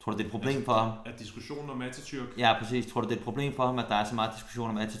 Tror du, det er et problem for ham? At diskussionen om Atatürk? Ja, præcis. Tror du, det er et problem for ham, at der er så meget diskussion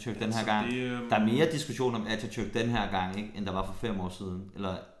om Atatürk den her gang? Der er mere diskussion om Atatürk den her gang, ikke, end der var for 5 år siden?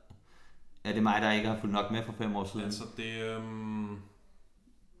 Eller er det mig, der ikke har fulgt nok med for 5 år siden? Altså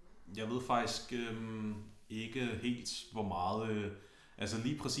jeg ved faktisk ikke helt, hvor meget... altså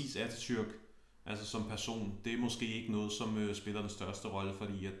lige præcis Atatürk, altså som person, det er måske ikke noget, som spiller den største rolle,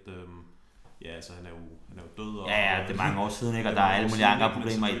 fordi at... altså han er jo død. Og, ja, det er mange år siden, ikke? Og der er alle mulige andre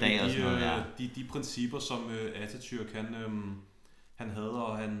problemer i dag og sådan noget. Ja. De principper, som Atatürk han havde,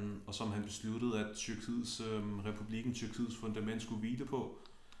 og som han besluttede, at republikken Tyrkiets fundament skulle hvile på,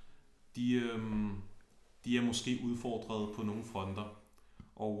 de er måske udfordret på nogle fronter.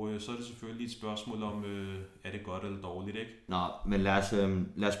 Og så er det selvfølgelig et spørgsmål om, er det godt eller dårligt, ikke? Nå, men lad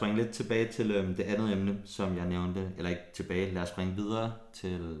os springe lidt tilbage til det andet emne, som jeg nævnte. Eller ikke tilbage, lad os springe videre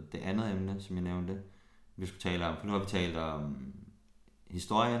til det andet emne, som jeg nævnte. Vi skulle tale om, for nu har vi talt om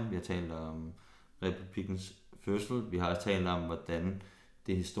historien, vi har talt om republikkens fødsel, vi har også talt om, hvordan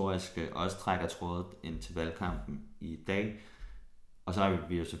det historiske også trækker trådet ind til valgkampen i dag. Og så har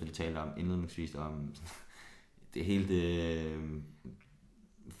vi jo selvfølgelig talt om indledningsvis om det hele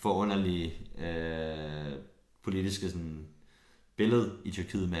forunderlige politiske sådan, billede i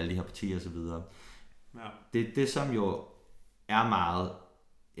Tyrkiet med alle de her partier og så videre. Ja. Det som jo er meget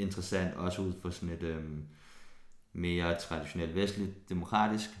interessant, også ud fra sådan et mere traditionelt vestligt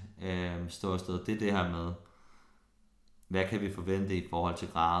demokratisk ståsted, det er det her med, hvad kan vi forvente i forhold til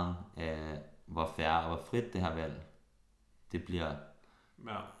graden af, hvor fair og hvor frit det her valg det bliver.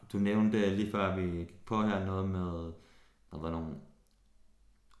 Ja. Du nævnte lige før vi gik på her noget med, der var nogle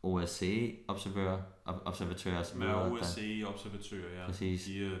OSCE-observatører. Med OSCE-observatører, ja. Præcis.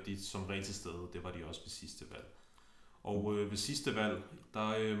 De som regel til stede, det var de også ved sidste valg. Og ved sidste valg,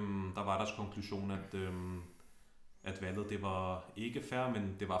 der var deres konklusion, at valget det var ikke fair,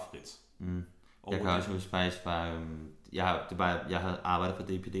 men det var frit. Mm. Jeg kan også huske faktisk bare, jeg havde arbejdet for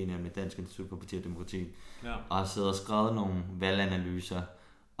DPD, nemlig Dansk Institut for Parti og Demokrati, og har siddet og skrevet nogle valganalyser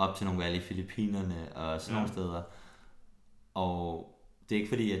op til nogle valg i Filippinerne og sådan nogle steder. Og det er ikke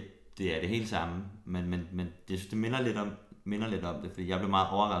fordi, at det er det helt samme, men det minder lidt om det, fordi jeg blev meget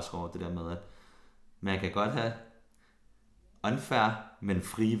overrasket over det der med, at man kan godt have unfair, men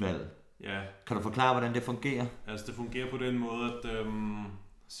frie valg. Ja. Kan du forklare, hvordan det fungerer? Altså det fungerer på den måde, at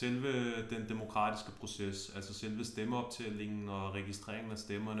selve den demokratiske proces, altså selve stemmeoptællingen og registreringen af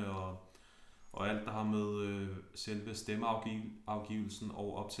stemmerne og alt, der har med selve stemmeafgivelsen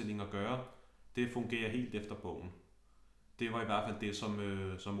og optællingen at gøre, det fungerer helt efter bogen. Det var i hvert fald det,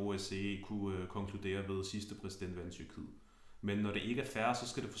 som OSCE kunne konkludere ved sidste præsidentvalg i Tyrkiet. Men når det ikke er fair, så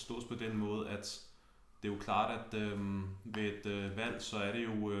skal det forstås på den måde, at det er jo klart, at ved et valg, så er det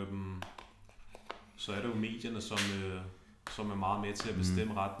jo medierne, som er meget med til at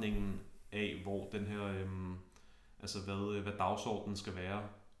bestemme retningen af, hvor den her, altså hvad dagsordenen skal være,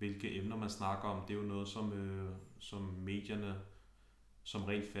 hvilke emner man snakker om. Det er jo noget, som medierne som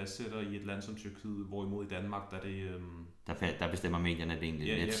rent fastsætter i et land som Tyrkiet, hvorimod i Danmark, der er det... Der bestemmer medierne det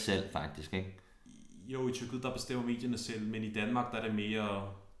egentlig lidt selv, faktisk, ikke? Jo, i Tyrkiet, der bestemmer medierne selv, men i Danmark, der er det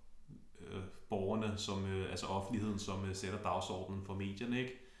mere borgerne, altså offentligheden, som sætter dagsordenen for medierne,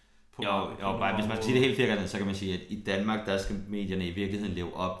 ikke? Bare hvis man siger det helt firkantet, så kan man sige, at i Danmark, der skal medierne i virkeligheden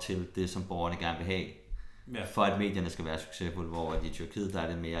leve op til det, som borgerne gerne vil have, for at medierne skal være succesfulde, hvor i Tyrkiet, der er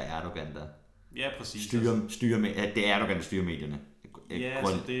det mere Erdogan, der styrer det er Erdogan, der styrer medierne. Ja,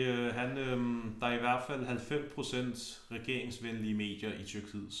 altså der er i hvert fald 90% regeringsvenlige medier i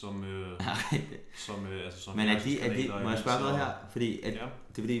Tyrkiet, som men er de, må jeg spørge noget her? Fordi, det er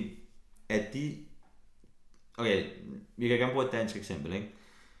fordi, at de... Okay, vi kan gerne bruge et dansk eksempel, ikke?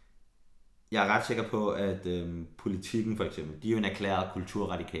 Jeg er ret sikker på, at Politikken for eksempel, de er jo en erklæret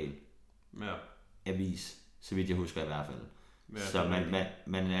kulturradikal avis, så vidt jeg husker i hvert fald. Så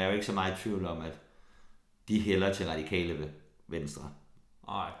man er jo ikke så meget i tvivl om, at de hælder til radikale venstre.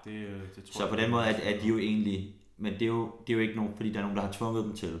 Nej, det tror jeg. Så på den måde er de jo egentlig, men det er jo ikke nogen, fordi der er nogen, der har tvunget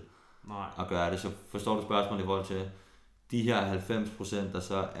dem til at gøre det. Så forstår du spørgsmålet i forhold til de her 90%, der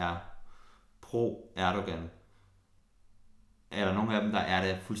så er pro-Erdogan? Er der nogle af dem, der er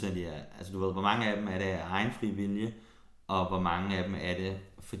det fuldstændig, altså du ved, hvor mange af dem er det af egen fri vilje, og hvor mange af dem er det,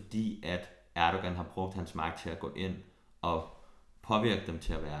 fordi at Erdogan har brugt hans magt til at gå ind og påvirke dem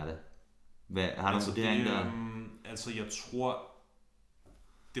til at være det? Har du en vurdering der? Altså jeg tror,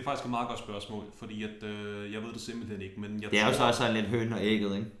 det er faktisk et meget godt spørgsmål, fordi at, jeg ved det simpelthen ikke, men det er jo så også lidt høn og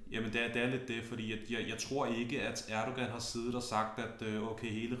ægget, ikke? Jamen det er lidt det, fordi at jeg tror ikke, at Erdogan har siddet og sagt, at okay,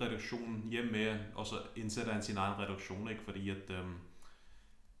 hele redaktionen hjem med, og så indsætter han sin egen redaktion, ikke? Fordi at,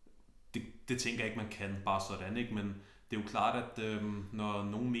 det tænker jeg ikke, man kan bare sådan, ikke? Men det er jo klart, at når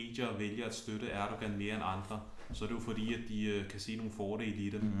nogle medier vælger at støtte Erdogan mere end andre, så er det jo fordi, at de kan se nogle fordele i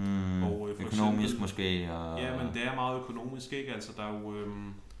det. Og økonomisk eksempel, måske? Ja, men det er meget økonomisk, ikke? Altså,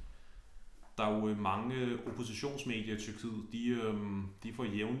 der er jo mange oppositionsmedier i Tyrkiet, de får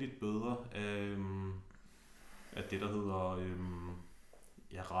jævnligt bøder af det, der hedder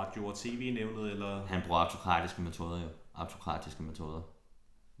radio- og tv-nævnet, eller... Han bruger autokratiske metoder,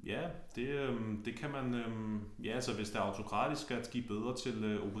 Ja, det kan man... altså hvis det er autokratisk at give bøder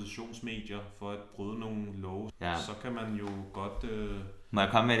til oppositionsmedier for at bryde nogle love, så kan man jo godt... Må jeg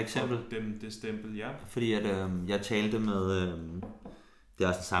komme med et eksempel? Det stempel, ja. Fordi at jeg talte med... det er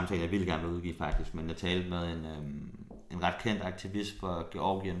også en samtale, jeg ville gerne vil udgive faktisk, men jeg talte med en ret kendt aktivist fra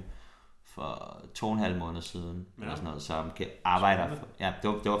Georgien for 2,5 måneder siden, eller sådan noget, som arbejder...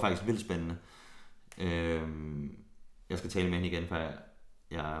 Det var faktisk vildt spændende. Jeg skal tale med hende igen, før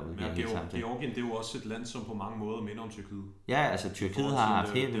jeg udgiver helt samtidig. Georgien, det er jo også et land, som på mange måder minder om Tyrkiet. Ja, altså Tyrkiet har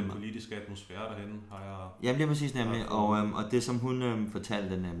haft helt... Den politiske atmosfære derhen har jeg... Jamen det er præcis nemlig, og det som hun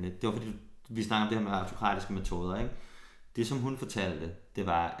fortalte nemlig, det var fordi, vi snakker om det her med autokratiske metoder, ikke? Det som hun fortalte, det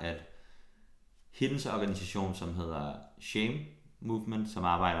var, at hendes organisation, som hedder Shame Movement, som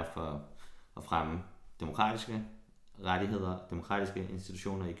arbejder for at fremme demokratiske rettigheder, demokratiske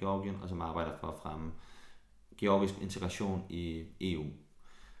institutioner i Georgien, og som arbejder for at fremme georgisk integration i EU.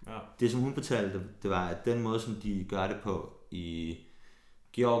 Ja. Det som hun fortalte, det var, at den måde, som de gør det på i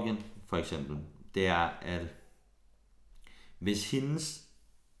Georgien, for eksempel, det er, at hvis hendes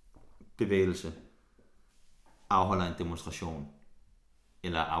bevægelse afholder en demonstration,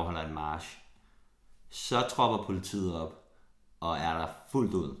 eller afholder en march, så tropper politiet op, og er der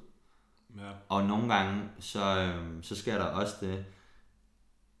fuldt ud. Ja. Og nogle gange, så sker der også det,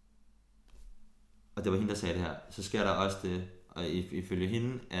 og det var hende, der sagde det her, så sker der også det, og ifølge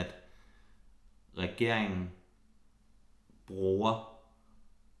hende, at regeringen bruger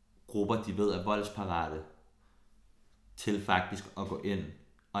grupper, de ved er voldsparate, til faktisk at gå ind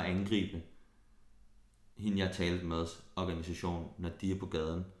og angribe hende, jeg talte med, organisation, når de er på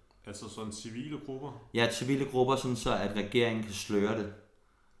gaden. Altså sådan civile grupper? Ja, civile grupper, sådan så at regeringen kan sløre det.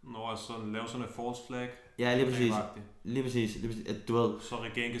 Nå, altså lave sådan et false flag? Ja, lige præcis. At, du ved, så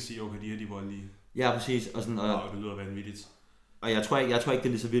regeringen kan sige, okay, de her de voldelige. Ja, præcis. Og sådan, det lyder vanvittigt. Og jeg tror ikke, det er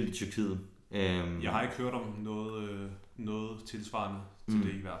lige så vildt i Tyrkiet. Jeg har ikke hørt om noget tilsvarende til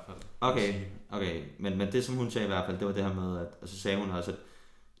det i hvert fald. Okay. Men det som hun sagde i hvert fald, det var det her med, at så sagde hun også, at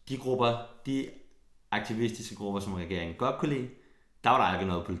de grupper, de aktivistiske grupper, som regeringen godt kunne lide, der var der aldrig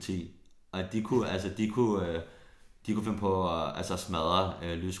noget politi. Og de kunne finde på at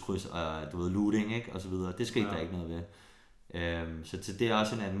smadre lyskryds og looting, ikke? Og så videre. Det skete der ikke noget ved. Så det er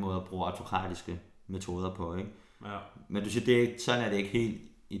også en anden måde at bruge autokratiske metoder på, ikke? Ja. Men du siger, sådan er det ikke helt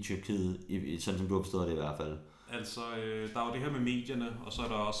i Tyrkiet, sådan som du har forstået det i hvert fald. Altså, der er jo det her med medierne, og så er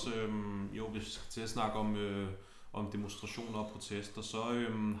der også, hvis vi skal til at snakke om demonstrationer og protester, så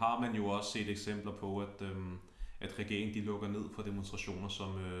har man jo også set eksempler på, at regeringen de lukker ned for demonstrationer,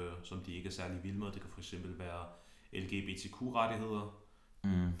 som de ikke er særlig vilde med. Det kan for eksempel være LGBTQ-rettigheder.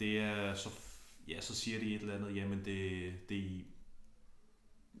 Det er så siger de et eller andet, jamen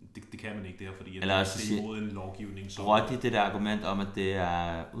det kan man ikke der, fordi det er imod en lovgivning. Bruger de det der argument om, at det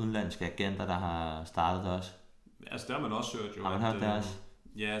er udenlandske agenter, der har startet det også? Altså der har man også hørt jo. Har man hørt det også?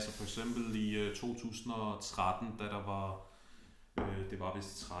 Ja, altså for eksempel i 2013, da der var, det var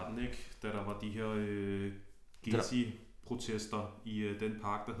vist 13, ikke? Da der var de her Gezi-protester i den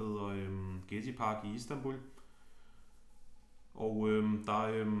park, der hedder Gezi Park i Istanbul. Og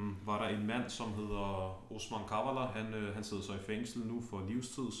der var der en mand, som hedder Osman Kavala. Han sidder så i fængsel nu for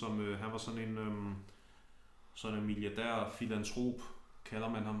livstid, han var sådan en milliardær filantrop, kalder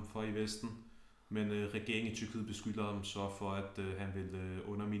man ham for i Vesten. Men regeringen i Tyrkiet beskylder ham så for, at han vil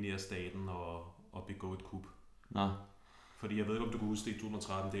underminere staten og begå et kup. Nå. Fordi jeg ved ikke, om du kan huske det i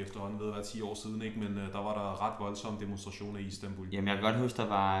 2013, det efterhånden ved at være 10 år siden, ikke? Men der var der ret voldsomme demonstrationer i Istanbul. Jamen jeg kan godt huske, der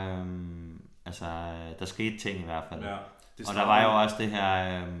var, der skete ting i hvert fald. Ja, og der var jo også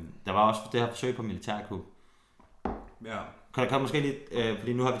det her, forsøg på militærkup. Ja. Kan der måske lidt,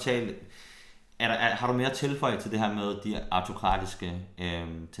 fordi nu har vi talt, har du mere tilføjet til det her med de autokratiske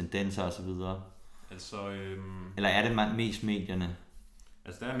tendenser og så videre? Altså, eller er det mest medierne?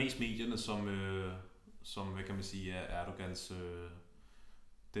 Altså der er mest medierne, som hvad kan man sige, er Erdogans,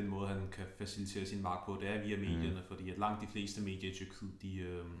 den måde han kan facilitere sin magt på, det er via medierne, fordi at langt de fleste medier i Tyrkiet,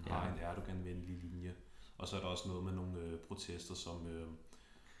 de har en Erdogan-venlig linje. Og så er der også noget med nogle protester,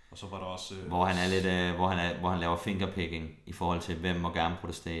 og så var der også hvor han er lidt hvor han laver fingerpicking i forhold til hvem må gerne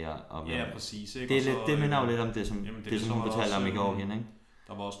protestere og hvem. Ja, præcis, ikke? Det minder jo lidt om det som hun fortalte om i Georgien, ikke?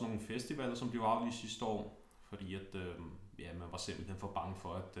 Der var også nogle festivaler, som blev aflyst sidste år, fordi at man var simpelthen for bange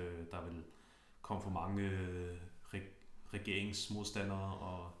for, at der ville komme for mange regeringsmodstandere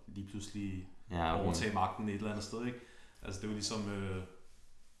og lige pludselig overtage magten et eller andet sted, ikke? Altså det var ligesom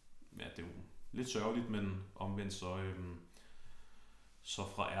det er jo lidt sørgeligt, men omvendt så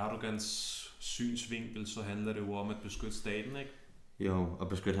fra Erdogans synsvinkel, så handler det jo om at beskytte staten, ikke? Jo, og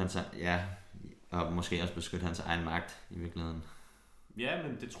beskytte hans, og måske også beskytte hans egen magt i virkeligheden. Ja,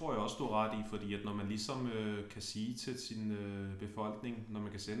 men det tror jeg også, du er ret i, fordi at når man ligesom kan sige til sin befolkning, når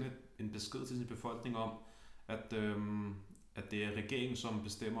man kan sende en besked til sin befolkning om, at det er regeringen, som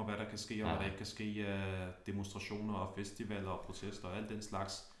bestemmer, hvad der kan ske og hvad der ikke kan ske af demonstrationer og festivaler og protester og alt den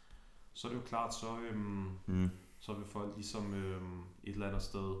slags, så er det jo klart, så vil folk ligesom et eller andet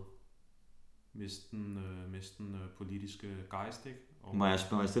sted miste den politiske gejst, ikke? Og må jeg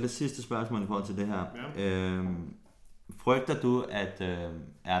stille et sidste spørgsmål i forhold til det her? Ja. Frygter du, at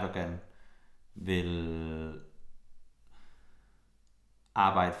Erdogan vil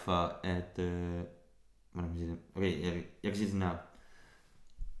arbejde for at... hvordan kan man sige det? Okay, jeg kan sige sådan her.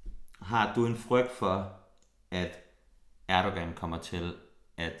 Har du en frygt for, at Erdogan kommer til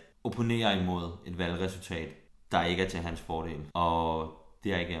at opponere imod et valgresultat, der ikke er til hans fordel, og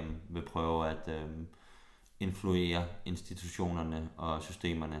derigennem vil prøve at influere institutionerne og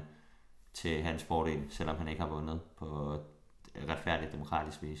systemerne til hans fordel, selvom han ikke har vundet på retfærdigt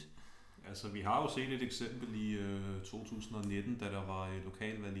demokratisk vis? Altså, vi har jo set et eksempel i 2019, da der var et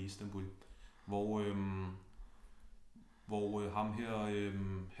lokalvalg i Istanbul, hvor ham her,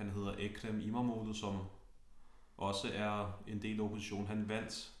 han hedder Ekrem İmamoğlu, som også er en del af oppositionen, han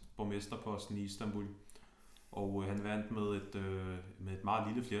vandt borgmesterposten i Istanbul, og han vandt med et meget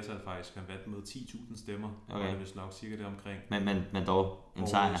lille flertal faktisk. Han vandt med 10.000 stemmer, og det er vist nok cirka det omkring. Men dog en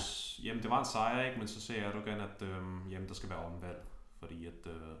sejr? Jamen det var en sejr, ikke? Men så sagde Erdogan, at der skal være omvalg, fordi at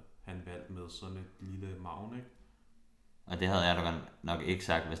han valgte med sådan et lille margen, ikke? Og det havde Erdogan nok ikke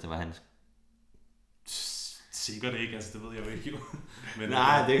sagt, hvis det var hans? Sikkert ikke, altså det ved jeg jo ikke. Men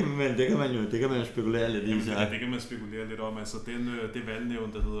nej, det kan man jo spekulere lidt i. Ja, det kan man spekulere lidt om. Altså det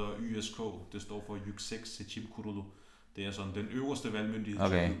valgnævn, der hedder YSK, det står for Yüksek Seçim Kurulu. Det er sådan den øverste valgmyndighed.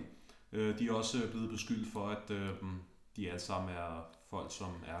 Okay. De er også blevet beskyldt for, at de alle sammen er folk, som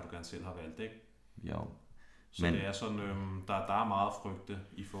Erdogan selv har valgt, ikke? Jo. Så det er sådan, der er meget frygte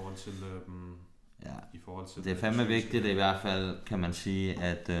i forhold til... det er fandme vigtigt i hvert fald, kan man sige,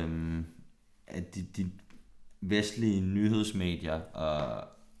 at de vestlige nyhedsmedier og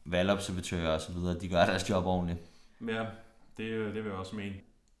valgobservatører og så videre, de gør deres job ordentligt. Ja, det vil jeg også mene.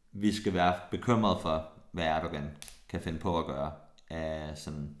 Vi skal være bekymrede for, hvad Erdogan kan finde på at gøre af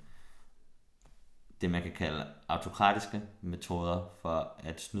sådan det, man kan kalde autokratiske metoder for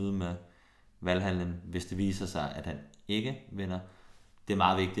at snyde med valghandlen, hvis det viser sig, at han ikke vinder. Det er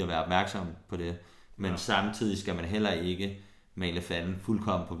meget vigtigt at være opmærksom på det. men samtidig skal man heller ikke male fanden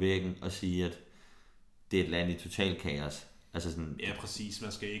fuldkommen på væggen og sige, at det er et land i total kaos. Altså sådan, ja, præcis.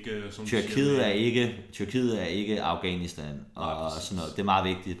 Man skal ikke... Tyrkiet er ikke Afghanistan og sådan noget. Det er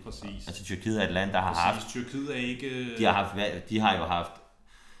meget vigtigt. Præcis. Altså Tyrkiet er et land, der har haft... Tyrkiet er ikke... De har jo haft...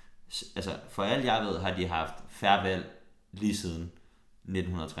 Altså for alt jeg ved, har de haft færre valg lige siden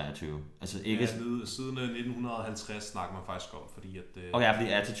 1923. Altså ikke... Ja, siden 1950 snakker man faktisk om, fordi at... Okay, fordi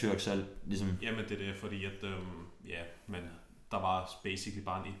Atatürk selv ligesom... Jamen det er det, fordi at... men der var basically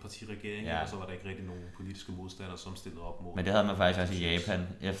bare en etpartiregering, og så var der ikke rigtig nogen politiske modstandere, som stillede op mod... Men det havde man faktisk også i Japan,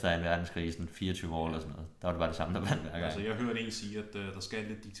 efter 2. verdenskrig, 24 år eller sådan noget. Der var det bare det samme, der vandt hver gang. Altså jeg hørte en sige, at der skal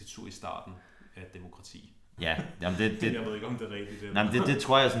lidt diktatur i starten af demokrati. Ja, jamen det jeg ved ikke, om det er rigtigt. Nej, men det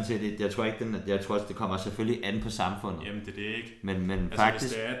tror jeg sådan set ikke. Jeg tror også, det kommer selvfølgelig an på samfundet. Jamen det er det ikke. Men altså,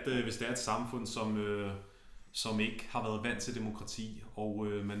 faktisk... Hvis det er et samfund, som ikke har været vant til demokrati, og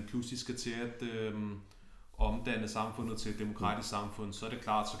man pludselig skal til at... omdanne samfundet til et demokratisk samfund, så er det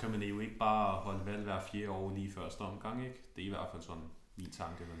klart, så kan man jo ikke bare holde valg hver 4 år lige i første omgang, ikke? Det er i hvert fald sådan min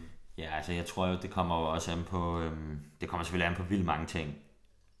tanke. Men... Ja, altså jeg tror jo, det kommer jo også an på, det kommer selvfølgelig an på vildt mange ting.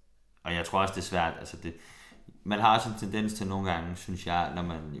 Og jeg tror også, det er svært, altså det, man har også en tendens til nogle gange, synes jeg, når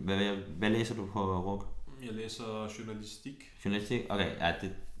man, hvad læser du på RUC? Jeg læser journalistik. Journalistik? Okay, ja,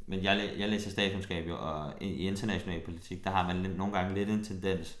 men jeg læser statskundskab jo, og i international politik, der har man nogle gange lidt en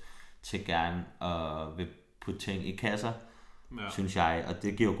tendens til gerne at vil putte ting i kasser, synes jeg, og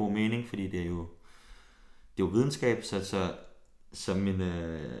det giver jo god mening, fordi det er jo videnskab, så min,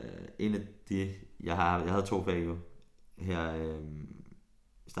 en af de, jeg havde 2 fag jo her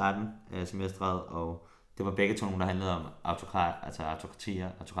i starten af semesteret, og det var begge 2 nogle, der handlede om autokratier,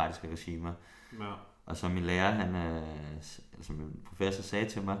 autokratiske regimer, og så min lærer, altså min professor sagde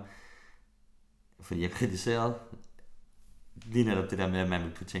til mig, fordi jeg kritiserede lige netop det der med, at man vil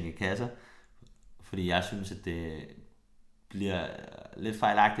putte ting i kasser, fordi jeg synes, at det bliver lidt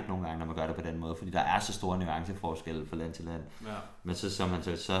fejlagtigt nogle gange, når man gør det på den måde, fordi der er så store nuanceforskelle fra land til land. Ja. Men så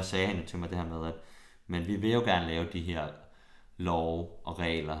sagde han jo til mig det her med, at men vi vil jo gerne lave de her love og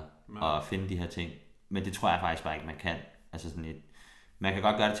regler og finde de her ting, men det tror jeg faktisk bare ikke, man kan. Altså sådan man kan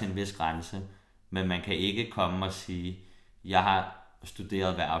godt gøre det til en vis grænse, men man kan ikke komme og sige, jeg har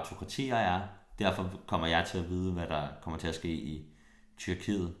studeret, hvad autokratier er, derfor kommer jeg til at vide, hvad der kommer til at ske i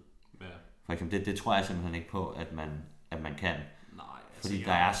Tyrkiet. Ja. For eksempel, det tror jeg simpelthen ikke på, at man kan. Nej, altså fordi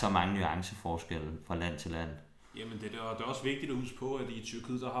der er så mange nuanceforskelle fra land til land. Jamen det er også vigtigt at huske på, at i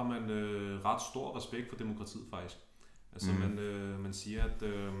Tyrkiet, der har man ret stor respekt for demokratiet faktisk. Altså man siger, at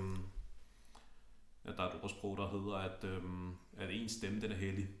der er et ordsprog, der hedder, at en stemme, den er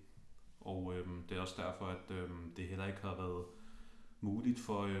hellig. Og det er også derfor, at det heller ikke har været muligt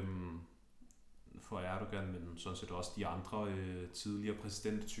for Erdogan, men sådan set også de andre tidligere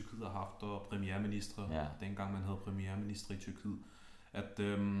præsidenter Tyrkiet har haft, og premierministre, dengang man havde premierministre i Tyrkiet,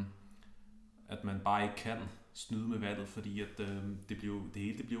 at man bare ikke kan snyde med valget, fordi at det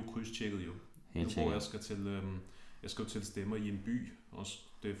hele bliver jo krydstjekket jo. Nu hvor jeg skal til stemmer i en by, og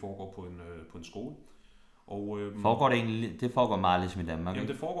det foregår på en skole. Og, foregår det egentlig, det foregår meget ligesom i Danmark? Jamen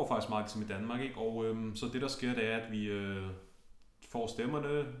det foregår faktisk meget ligesom i Danmark, ikke? Og så det der sker, det er, at vi får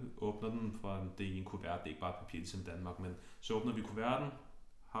stemmerne, åbner den fra det i en kuvert, det er ikke bare papir ligesom i Danmark, men så åbner vi kuverten,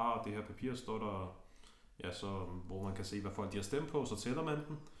 har det her papir, står der, hvor man kan se, hvad folk de har stemt på, så tæller man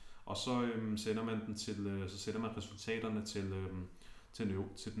den, og så sender man den så sender man resultaterne til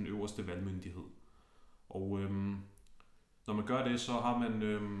den øverste valgmyndighed. Og når man gør det, så har man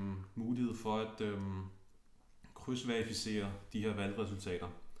mulighed for at krydsverificere de her valgresultater.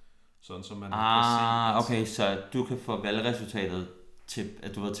 Sådan så man kan se, okay, så du kan få valgresultatet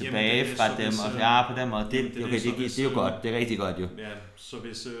tilbage fra dem, og på den måde, det er jo godt, det er rigtig godt jo. Ja, så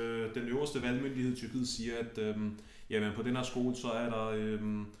hvis den øverste valgmyndighed i Tyrkiet siger, at på den her skole, så er der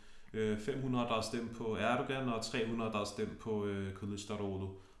 500, der har stemt på Erdogan, og 300, der har stemt på Kılıçdaroğlu,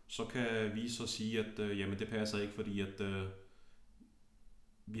 så kan vi så sige, at det passer ikke, fordi at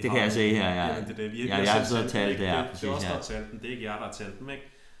det kan jeg se her, jeg har siddet og talt det her. Det er også der har talt den, det er ikke jer, der har talt dem, ikke?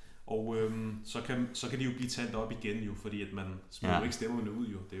 Og så kan de jo blive talt op igen jo, fordi at man smider jo ikke stemmerne ud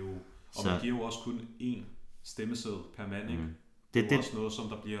jo. Det er jo, og man giver jo også kun én stemmeseddel per mand, ikke? Det er også noget, som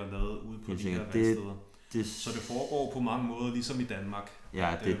der bliver lavet ude på de her valgsteder. Så det foregår på mange måder, ligesom i Danmark.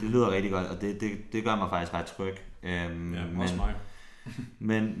 Ja, det lyder rigtig godt, og det gør mig faktisk ret tryg. Også mig.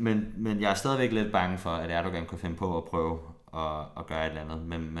 men jeg er stadigvæk lidt bange for, at Erdogan kan finde på at prøve at gøre et eller andet.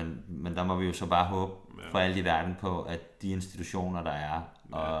 Men der må vi jo så bare håbe for alt i verden på, at de institutioner, der er...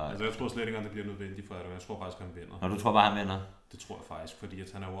 altså jeg tror slet ikke, at det bliver nødvendigt for Erdogan. Jeg tror faktisk, at han vinder. Nå, du tror bare, han vinder? Det tror jeg faktisk, fordi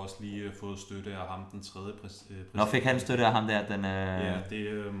at han har jo også lige fået støtte af ham, den tredje præsident. Nå, fik han støtte af ham der?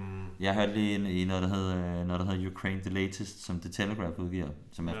 Jeg hørte lige i noget, der hedder Ukraine The Latest, som The Telegraph udgiver,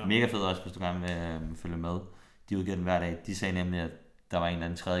 som er mega fed også, hvis du gerne vil følge med. De udgiver den hver dag. De sagde nemlig, at der var en eller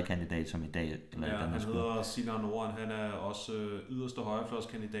anden tredje kandidat, som i dag... Eller ja, han hedder Sinan Oren. Han er også yderste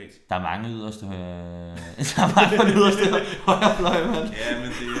højrefløjskandidat. Der er mange yderste højrefløj, mand. Ja,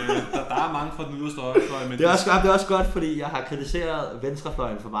 men der er mange fra den yderste højrefløj. Men det er også godt, fordi jeg har kritiseret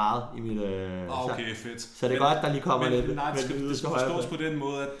venstrefløjen for meget i mit... okay, fedt. Så det er godt, der lige kommer lidt. Nej, det skal forstås på den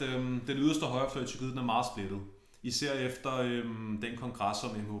måde, at den yderste højrefløj i Tyrkiet er meget splittet. Især efter den kongres, som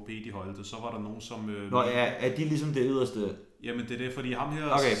MHP de holdte, så var der nogen, som... er de ligesom det yderste? Jamen det er det, fordi ham her...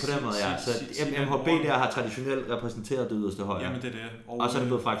 Okay, på den måde, ja. Så MHP der har traditionelt repræsenteret det yderste højre. Jamen det er det. Og så er det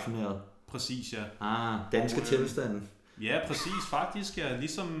blevet fraktioneret. Præcis, ja. Danske tilstanden. Ja, præcis. Faktisk, ja.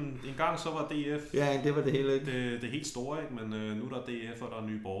 Ligesom en gang så var DF... Ja, det var det hele, ikke? Det helt store, ikke? Men nu er der DF, og der er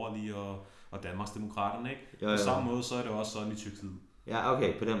Nye Borgerlige og Danmarksdemokraterne, ikke? Jo. På samme måde, så er det også sådan i Tyrkiet. Ja,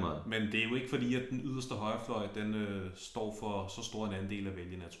 okay, på den måde. Men det er jo ikke fordi, at den yderste højrefløj, den står for så stor en andel af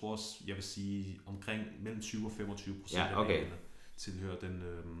vælgerne. Jeg tror også, jeg vil sige, omkring mellem 20 og 25% af vælgerne tilhører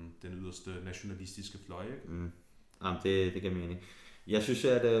den yderste nationalistiske fløj, ikke? Jamen, det giver mening. Jeg synes,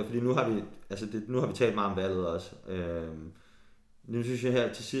 at fordi nu har vi talt meget om valget også. Nu synes jeg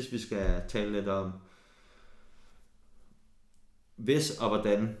her til sidst, vi skal tale lidt om, hvis og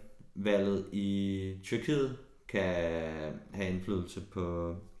hvordan valget i Tyrkiet kan have indflydelse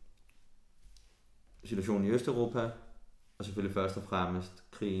på situationen i Østeuropa, og selvfølgelig først og fremmest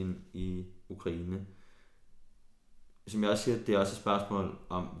krigen i Ukraine. Som jeg også siger, det er også et spørgsmål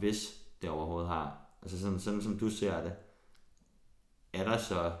om, hvis det overhovedet har. Altså sådan som du ser det, er der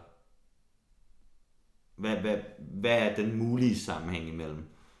så... Hvad er den mulige sammenhæng imellem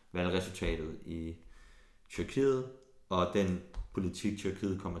valgresultatet i Tyrkiet og den politik,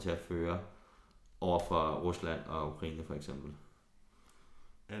 Tyrkiet kommer til at føre over for Rusland og Ukraine for eksempel?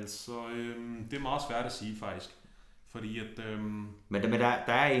 Altså, det er meget svært at sige faktisk. Fordi at... Men der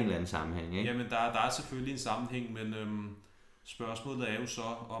er en eller anden sammenhæng, ikke? Jamen, der er selvfølgelig en sammenhæng, men spørgsmålet er jo så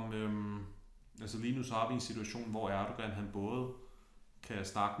om... altså lige nu så har vi en situation, hvor Erdogan han både kan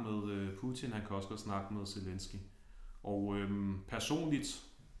snakke med Putin, han kan også snakke med Zelensky. Og personligt,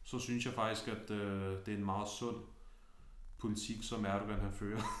 så synes jeg faktisk, at det er en meget sund politik, som Erdogan han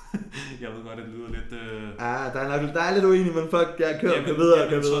fører. Jeg ved godt, at det lyder lidt... Der er lidt uenig, men folk kører videre.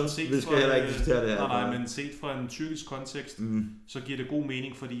 Vi skal heller ikke diskutere det her. Nej, men set fra en tyrkisk kontekst, så giver det god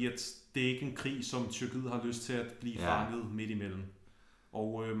mening, fordi at det er ikke en krig, som Tyrkiet har lyst til at blive fanget midt imellem.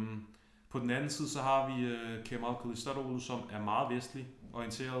 Og på den anden side, så har vi Kemal Kılıçdaroğlu, som er meget vestlig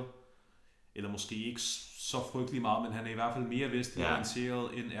orienteret. Eller måske ikke så frygtelig meget, men han er i hvert fald mere vestlig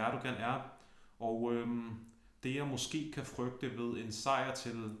orienteret, end Erdogan er. Og det jeg måske kan frygte ved en sejr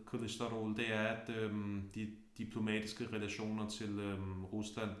til Kılıçdaroğlu, det er, at de diplomatiske relationer til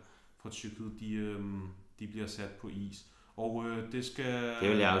Rusland fra Tyrkiet, de bliver sat på is. Og det skal... Det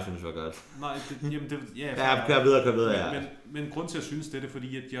vil jeg også synes var godt. Nej, kør videre, Men grund til at synes det er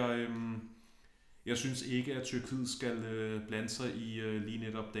fordi, at jeg synes ikke, at Tyrkiet skal blande sig i lige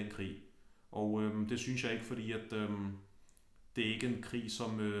netop den krig. Og det synes jeg ikke, fordi at det er ikke en krig,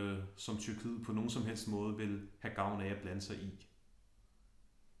 som Tyrkiet på nogen som helst måde vil have gavn af at blande sig i.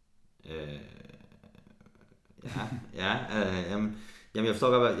 Jamen,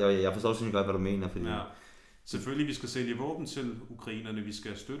 jeg forstår synes godt, hvad du mener. Fordi... Ja. Selvfølgelig, vi skal sælge våben til ukrainerne, vi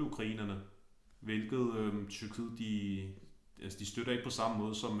skal støtte ukrainerne, hvilket Tyrkiet, de støtter ikke på samme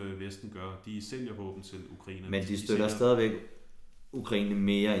måde, som Vesten gør. De sælger våben til ukrainerne. Men de støtter stadigvæk Ukraine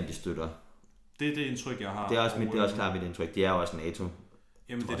mere, end de støtter. Det er det indtryk, jeg har. Det er også klart mit indtryk. De er jo også NATO.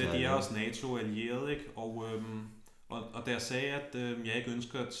 Jamen de er også NATO-allieret, ikke? Og da jeg sagde, at jeg ikke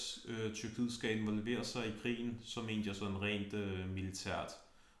ønsker, at Tyrkiet skal involvere sig i krigen, så mente jeg sådan rent militært.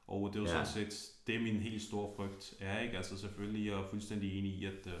 Og det er jo sådan set, det er min helt store frygt, ikke? Altså selvfølgelig, jeg er fuldstændig enig i,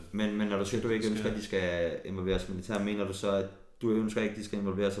 at... Men når du siger, at du ikke ønsker, at de skal involvere sig militært, mener du så, at du ønsker ikke, at de skal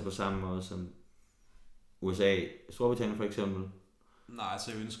involvere sig på samme måde som USA, Storbritannien for eksempel? Nej,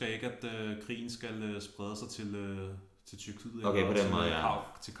 altså jeg ønsker ikke, at krigen skal sprede sig til Tyrkiet. Okay, på den måde,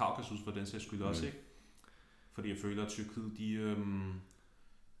 til Kaukasus for den sags skyld også, ikke? Fordi jeg føler, at Tyrkiet,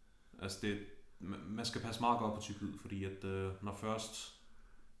 man skal passe meget godt på Tyrkiet, fordi at når først...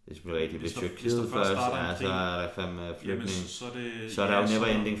 Det er selvfølgelig rigtigt. Hvis Tyrkiet først så er der fandme flygtning. Så er der jo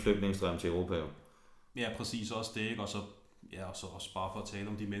never-ending flygtningsstrøm til Europa jo. Ja, præcis også det, ikke? Og så også bare for at tale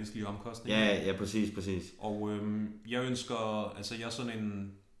om de menneskelige omkostninger. Ja, præcis. Og jeg ønsker, altså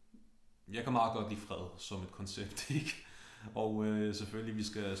jeg kan meget godt lide fred som et koncept, ikke? Og selvfølgelig vi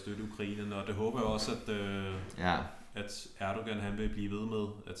skal støtte Ukraine, og det håber jeg også, at Erdogan han vil blive ved med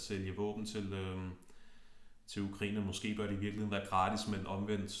at sælge våben til Ukraine. Måske bør det i virkeligheden være gratis, men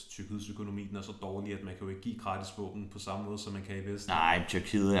omvendt Tyrkiets økonomi er så dårlig, at man kan jo ikke give gratis våben på samme måde, som man kan i Vesten. Nej,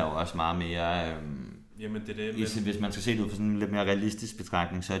 Tyrkiet er jo også meget mere... Jamen det er det, Hvis man skal se det ud fra sådan en lidt mere realistisk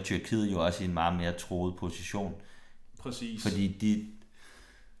betragtning, så er Tyrkiet jo også i en meget mere troet position. Præcis. Fordi de...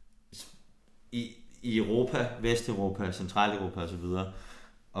 I Europa, Vesteuropa, Centraleuropa osv.,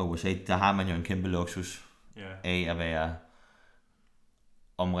 og USA, der har man jo en kæmpe luksus af at være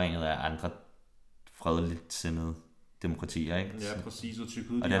omringet af andre fredeligt sindede demokratier, ikke? Ja, præcis, og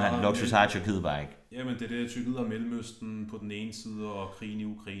Tyrkiet... Og den her luksus har Tyrkiet bare ikke. Jamen det er det, Tyrkiet har Mellemøsten på den ene side, og krigen i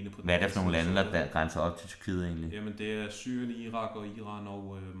Ukraine på den Hvad er anden det for nogle side. lande, der grænser op til Tyrkiet egentlig? Jamen det er Syrien, Irak og Iran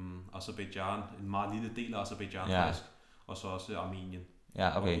og Aserbajdsjan, en meget lille del af Aserbajdsjan faktisk, og så også Armenien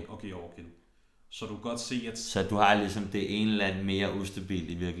og Georgien. Så du kan godt se, at... Så du har ligesom det ene land mere ustabilt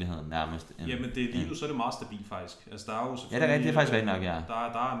i virkeligheden nærmest? Jamen det er lige nu, så er det meget stabilt faktisk. Altså der er jo ja, det er faktisk rigtigt nok, ja. Der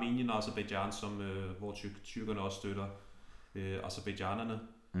er Armenien og Aserbajdsjan, hvor tyrkerne også støtter aserbajdsjanerne.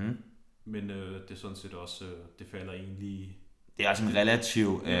 Men det er sådan set også, det falder egentlig... Det er også en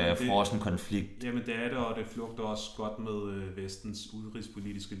relativ frossen konflikt. Jamen det er det, og det flugter også godt med vestens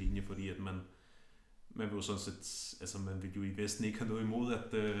udenrigspolitiske linje, fordi at man vil jo sådan set, altså man vil jo i Vesten ikke have noget imod,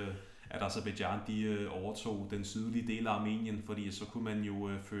 at Aserbajdsjan de overtog den sydlige del af Armenien, fordi så kunne man jo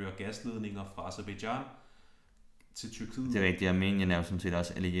føre gasledninger fra Aserbajdsjan til Tyrkiet. Det er rigtigt, Armenien er jo sådan set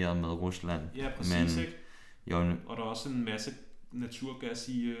også allieret med Rusland. Ja, præcis, ikke? Og der er også en masse naturgas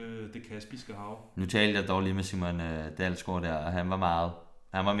i det Kaspiske hav. Nu talte jeg dog lige med Simon Dalsgaard der, og han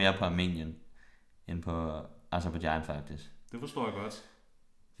var mere på Armenien end på Aserbajdsjan faktisk. Det forstår jeg godt.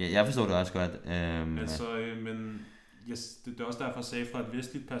 Ja, jeg forstår det også godt. Men det er også derfor, jeg sagde fra et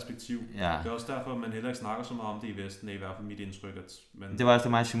vestligt perspektiv. Ja. Det er også derfor, man heller ikke snakker så meget om det i Vesten, er i hvert fald mit indtryk. Det var også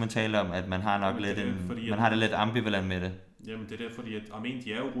det mig, Simon talte om, at man har nok man har det lidt ambivalent med det. Jamen det er det, fordi at Armenien,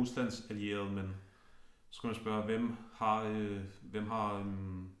 de er jo Ruslands allierede, men så skal man spørge, hvem har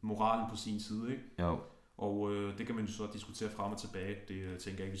moralen på sin side, ikke? Jo. Og det kan man jo så diskutere frem og tilbage. Det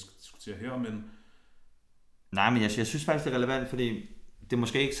tænker jeg ikke, vi skal diskutere her, men... Nej, men jeg synes faktisk, det er relevant, fordi det er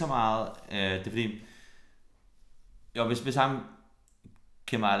måske ikke så meget... det er fordi... Jo, hvis ham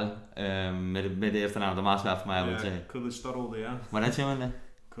Kemal med det efternavn, der er meget svært for mig at udtale. Ja, Kılıçdaroğlu, ja. Hvordan siger man det?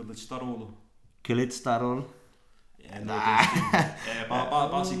 Kılıçdaroğlu. Ja, nej. Ja,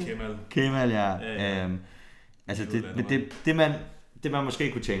 bare sige Kemal. Kemal, ja. Altså, det man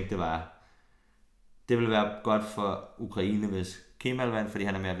måske kunne tænke, det ville være godt for Ukraine, hvis Kemal vandt, fordi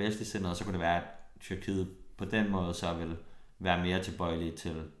han er mere vestligsindet, og så kunne det være, at Tyrkiet på den måde så vil være mere tilbøjelig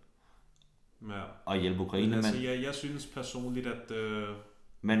til at hjælpe Ukraine. Men altså, jeg synes personligt, at...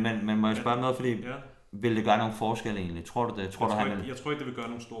 Men må jeg spørge noget, fordi... Ja. Vil det gøre nogen forskel egentlig? Tror du det? Jeg tror ikke, det vil gøre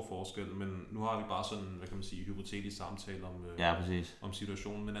nogen stor forskel, men nu har vi bare sådan, hvad kan man sige, hypotetisk samtale om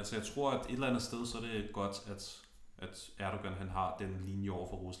situationen. Men altså, jeg tror, at et eller andet sted, så er det godt, at Erdogan han har den linje over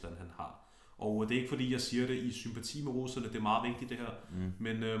for Rusland, han har. Og det er ikke fordi, jeg siger det i sympati med russerne, det er meget vigtigt det her,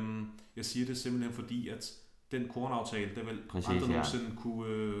 men jeg siger det simpelthen fordi, at den kornaftale, det vil aldrig nogensinde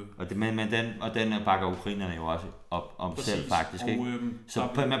kunne... Og den bakker ukrainerne jo også op om selv faktisk, ikke? Så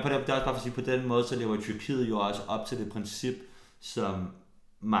det er også bare for at sige, på den måde, så lever Tyrkiet jo også op til det princip, som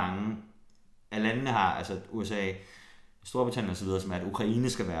mange af landene har, altså USA, Storbritannien og så videre, som er, at Ukraine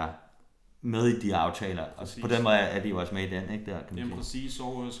skal være med i de aftaler. Og på den måde er de jo også med i den, ikke? Der, kan man sige. Præcis,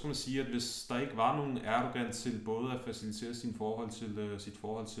 og så kan man sige, at hvis der ikke var nogen Erdogan til både at facilitere sit forhold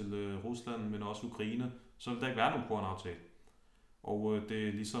til Rusland, men også Ukraine, så vil der ikke være nogen kornaftale. Og det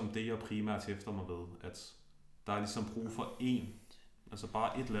er ligesom det, jeg primært hæfter mig ved, at der er ligesom brug for altså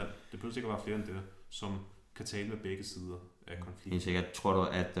bare et land, det behøver ikke at være flere end det, som kan tale med begge sider af konflikten. Helt sikkert. Tror du,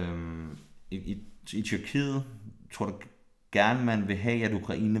 at i Tyrkiet, tror du gerne, man vil have, at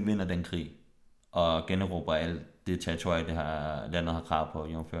Ukraine vinder den krig, og generobrer alt det territorie, det her landet har krav på,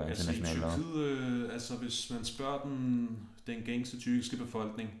 jævnfør internationale lov? Altså i Tyrkiet, altså hvis man spørger den gængse tyrkiske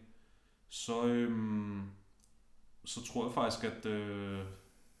befolkning, så tror jeg faktisk, at det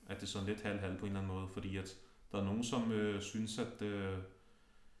er sådan lidt halv-halv på en eller anden måde, fordi at der er nogen, som synes,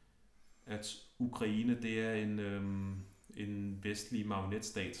 at Ukraine, det er en vestlig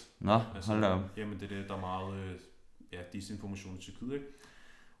marionetstat. Nå, hold da op. Jamen det er det, der er meget disinformation i Tyrkiet, ikke?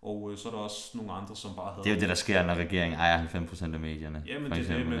 Og så er der også nogle andre, som bare havde... Det er jo det, der sker, når regeringen ejer 90% af medierne. Jamen det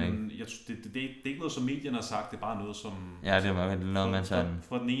er det, men det er ikke noget, som medierne har sagt, det er bare noget, som... Ja, det var noget, man sådan...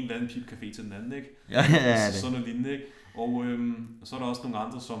 Fra den ene vandpipcafé til den anden, ikke? Ja, det. Sådan noget lignende, ikke? Og så er der også nogle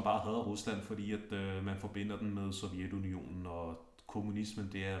andre, som bare hader Rusland, fordi at man forbinder den med Sovjetunionen, og kommunismen,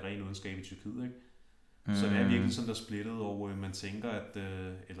 det er ren ondskab i Tyrkiet, ikke? Så det er virkelig sådan, der splittet, og man tænker,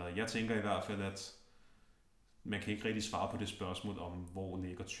 eller jeg tænker i hvert fald, at man kan ikke rigtig svare på det spørgsmål om, hvor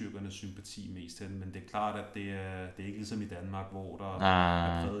ligger tyrkernes sympati mest hen, men det er klart, at det er ikke ligesom i Danmark, hvor der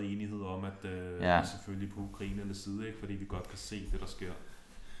er bred enighed om, at vi er selvfølgelig på ukrainernes side, ikke? Fordi vi godt kan se det, der sker.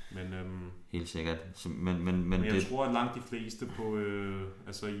 Men, helt sikkert. Men jeg tror, at langt de fleste på,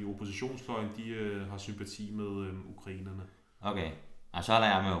 altså i oppositionsfløjen, de har sympati med ukrainerne. Okay. Og så holder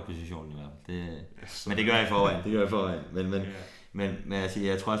jeg med oppositionen i hvert fald. Men det gør jeg i forvejen. Men altså,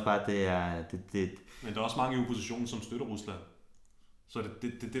 jeg tror også bare, at det er... Men der er også mange i oppositionen, som støtter Rusland. Så det der...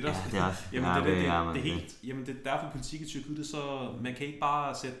 Ja, det er også... Jamen det er derfor politik i Tyrkiet, det så... Man kan ikke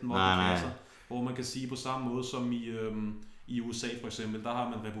bare sætte dem op i klasser, hvor man kan sige på samme måde som i USA for eksempel, der har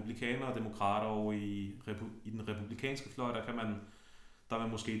man republikanere og demokrater, og i den republikanske fløj, der er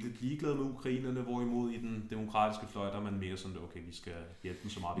man måske lidt ligeglad med ukrainerne, hvorimod i den demokratiske fløj, der er man mere sådan, okay, vi skal hjælpe dem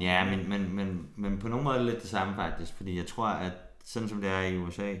så meget vi kan. Men på nogen måde er det lidt det samme faktisk, fordi jeg tror, at sådan som det er i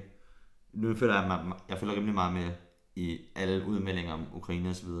USA, nu føler jeg følger rimelig meget med i alle udmeldinger om Ukraine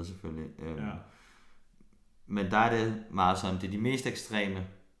og så videre selvfølgelig. Men der er det meget sådan, det er de mest ekstreme,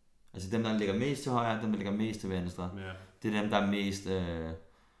 altså dem der ligger mest til højre, dem der ligger mest til venstre. Ja. Det er dem der er mest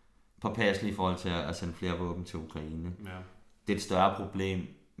påpasselige i forhold til at sende flere våben til Ukraine. Ja. Det er et større problem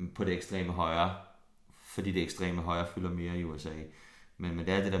på det ekstreme højre, fordi det ekstreme højre fylder mere i USA. Men det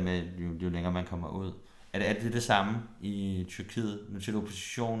er det der med, jo længere man kommer ud. Er det samme i Tyrkiet? Nu til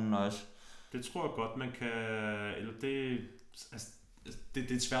oppositionen også? Det tror jeg godt, man kan... Eller det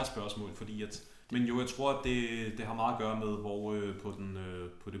er et svært spørgsmål, fordi at... Men jo, jeg tror, at det har meget at gøre med, hvor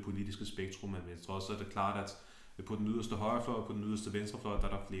på det politiske spektrum man venstre. Så er det klart, at på den yderste højrefløj og på den yderste venstrefløj, der er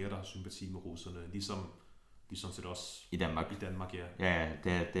der flere, der har sympati med russerne. Ligesom vi sådan set også i Danmark, ja.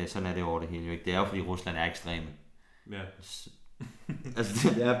 Ja, sådan er det over det hele jo ikke. Det er jo fordi Rusland er ekstreme. Ja. Altså,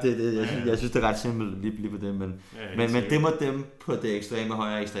 jeg synes det er ret simpelt lige på det, men det må dem på det ekstreme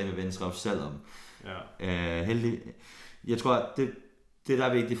højre og ekstreme venstre selv om. Ja. Heldig. Jeg tror, det der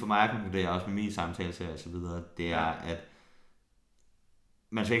er vigtigt for mig at konkludere også med min samtale og så videre, det er, at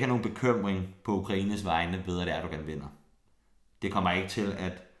man skal ikke have nogen bekymring på Ukraines vegne ved, at Erdogan vinder. Det kommer ikke til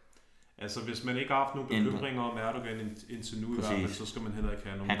at... Altså, hvis man ikke har haft nogen bekymringer om Erdogan indtil nu, i hvert fald, så skal man heller ikke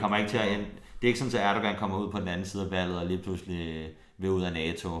have nogen. Han kommer ikke til at... Det er ikke sådan, at Erdogan kommer ud på den anden side af valget og lige pludselig vil ud af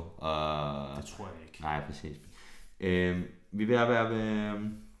NATO. Og... Det tror jeg ikke. Nej, præcis. Vi er ved at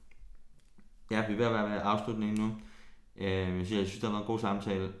være ved afslutningen nu. Jeg synes, det har været en god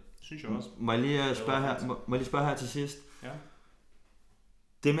samtale. Synes jeg også. Må jeg lige spørge her til sidst? Ja.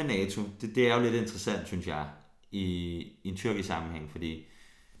 Det med NATO, det er jo lidt interessant, synes jeg, i en tyrkisk sammenhæng, fordi,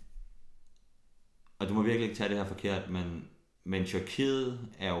 og du må virkelig ikke tage det her forkert, men Tyrkiet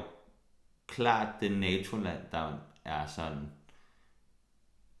er jo klart det NATO-land, der er sådan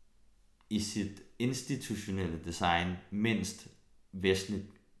i sit institutionelle design mindst vestligt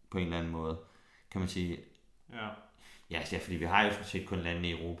på en eller anden måde, kan man sige. Ja. Ja, fordi vi har jo set kun lande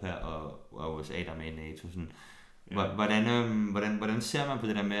i Europa og USA, der er med i NATO. Sådan. Ja. Hvordan ser man på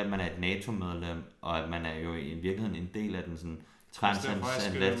det der med, at man er et NATO-medlem, og at man er jo i virkeligheden en del af den sådan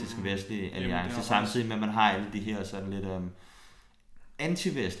transatlantiske vestlige alliance, samtidig med, at man har alle de her sådan lidt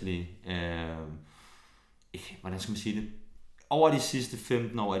antivestlige, hvordan skal man sige det, over de sidste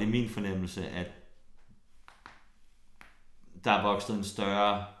 15 år er det min fornemmelse, at der er vokset en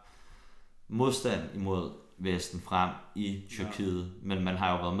større modstand imod Vesten frem i Tyrkiet, men man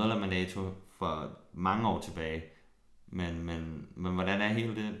har jo været medlem af NATO for mange år tilbage. Men hvordan er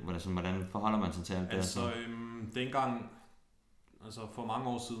hele det? Hvordan forholder man sig til alt det? Altså, dengang, altså for mange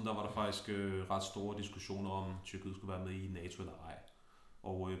år siden, der var der faktisk ret store diskussioner om, Tyrkiet skulle være med i NATO eller ej.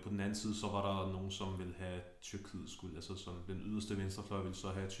 Og på den anden side, så var der nogen, som ville have, at Tyrkiet skulle, altså som den yderste venstrefløj ville så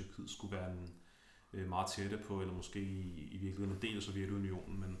have, at Tyrkiet skulle være meget tætte på, eller måske i virkeligheden en del af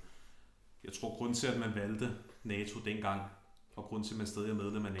Sovjetunionen. Men jeg tror, grunden til, at man valgte NATO dengang, og grunden til, at man stadig er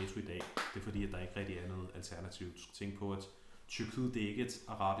medlem af NATO i dag, det er fordi, at der ikke rigtig er noget alternativ. Du skal tænke på, at Tyrkiet, det er ikke et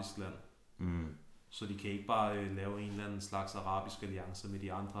arabisk land. Mm. Så de kan ikke bare lave en eller anden slags arabisk alliance med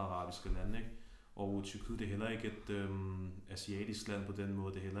de andre arabiske lande, ikke? Og Tyrkiet, det er heller ikke et asiatisk land på den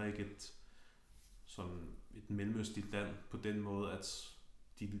måde. Det er heller ikke et mellemøstligt land på den måde, at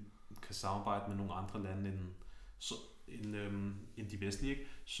de kan samarbejde med nogle andre lande end de vestlige. Ikke?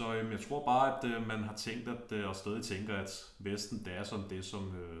 Så jeg tror bare, at man har tænkt, og stadig tænker, at Vesten, det er sådan det,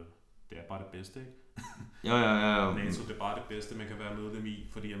 som det er bare det bedste. Ikke? Jo. NATO, det er bare det bedste, man kan være medlem i,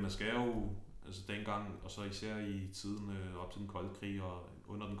 fordi at man skal jo, altså dengang, og så især i tiden op til den kolde krig og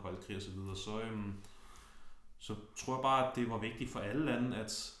under den kolde krig og så videre, så tror jeg bare, at det var vigtigt for alle lande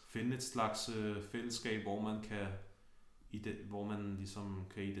at finde et slags fællesskab, hvor man ligesom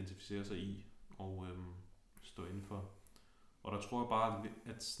kan identificere sig i og stå indenfor. Og der tror jeg bare,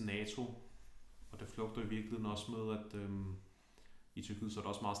 at NATO Og det flugter i virkeligheden også med, at i Tyrkiet så er der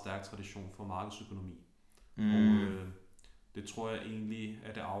også meget stærk tradition for markedsøkonomi. Og det tror jeg egentlig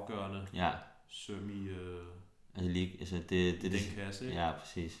er det afgørende søm i den kasse. Ikke? Ja,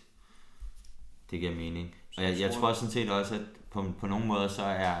 præcis. Det giver mening. Og jeg tror sådan set også, at på nogle måder så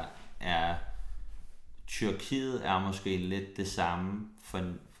er Tyrkiet er måske lidt det samme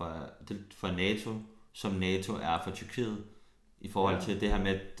for NATO, som NATO er for Tyrkiet, i forhold til det her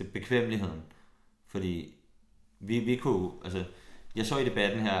med bekvemmeligheden. Fordi vi kunne, altså, jeg så i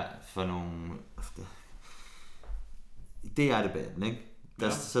debatten her for nogle, det er debatten, ikke?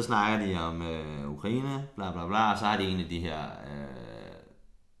 Så snakker de om Ukraine, bla bla bla, og så har de en af de her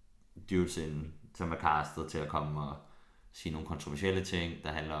dudes som er castet til at komme og sige nogle kontroversielle ting,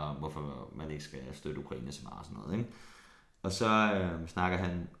 der handler om, hvorfor man ikke skal støtte Ukraine så meget og sådan noget, ikke? Og så snakker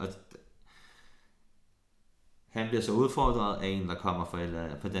han, og han bliver så udfordret af en, der kommer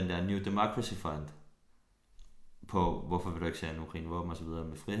fra den der New Democracy Fund, på hvorfor vil du ikke sende Ukraine våben og så videre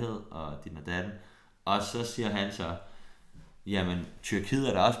med frihed og din og datten. Og så siger han så, jamen Tyrkiet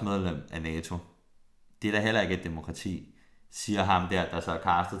er da også medlem af NATO. Det er da heller ikke et demokrati, siger ham der så er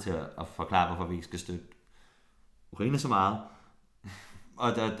castet til at forklare, hvorfor vi ikke skal støtte Ukraine så meget.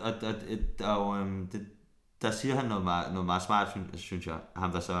 Og der siger han noget meget smart, synes jeg.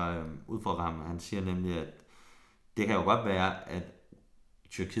 Ham der så udfordrer ham, han siger nemlig, at det kan jo godt være, at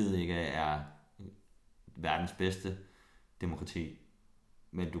Tyrkiet ikke er verdens bedste demokrati,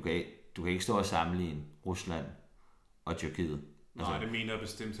 men du kan ikke stå og sammenligne Rusland og Tyrkiet. Nej, det mener jeg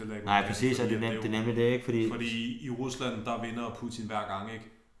bestemt heller ikke. Nej, præcis, og det er nemlig det, ikke? Fordi i Rusland, der vinder Putin hver gang, ikke?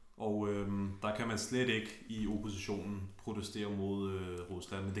 Og der kan man slet ikke i oppositionen protestere mod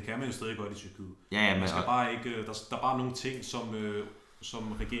Rusland, men det kan man jo stadig godt i Tyrkiet. Ja, men skal bare ikke, der er bare nogle ting,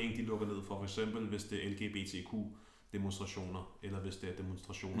 som regeringen de lukker ned for eksempel, hvis det er LGBTQ-demonstrationer, eller hvis det er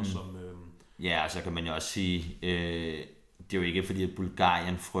demonstrationer, som... Ja, så kan man jo også sige, det er jo ikke fordi, at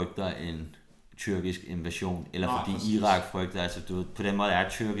Bulgarien frygter en tyrkisk invasion, eller fordi præcis. Irak frygter, altså på den måde er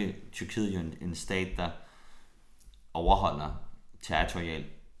Tyrkiet jo en stat, der overholder territorial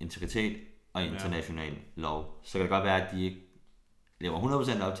integritet og international lov. Så kan det godt være, at de ikke lever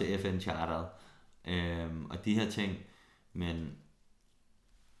 100% op til FN-charteret og de her ting, men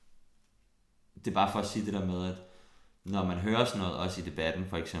det er bare for at sige det der med, at når man hører sådan noget, også i debatten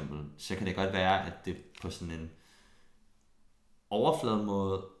for eksempel, så kan det godt være, at det på sådan en overfladet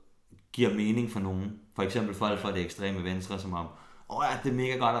måde giver mening for nogen. For eksempel folk fra det ekstreme venstre, som om, det er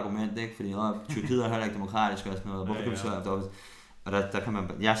mega godt argument, ikke? Fordi Tyrkiet er heller ikke demokratisk og sådan noget. Hvorfor kan vi så... Og der kan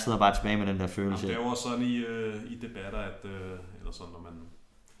man... Jeg sidder bare tilbage med den der følelse. Jamen, det er jo sådan i debatter, at... eller sådan, når man...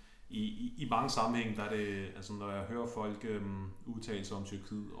 I mange sammenhæng, der er det... Altså, når jeg hører folk udtale sig om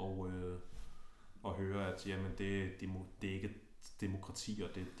Tyrkiet, og høre, at jamen, det er ikke demokrati, og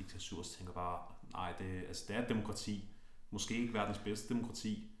det er diktatur, så tænker bare, nej, det er et demokrati. Måske ikke verdens bedste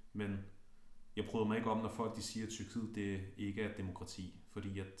demokrati, men jeg bryder mig ikke om, når folk de siger, at Tyrkiet det ikke er et demokrati,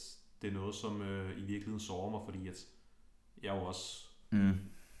 fordi at det er noget, som i virkeligheden sårer mig, fordi at jeg er jo også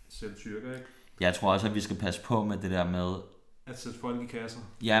selv tyrker, ikke? Jeg tror også, at vi skal passe på med det der med... At sætte folk i kasser.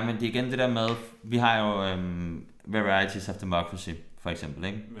 Ja, men det er igen det der med... Vi har jo Varieties of Democracy, for eksempel,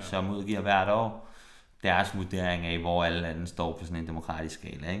 ikke? Ja. Som udgiver hvert år deres vurdering af, hvor alle lande står på sådan en demokratisk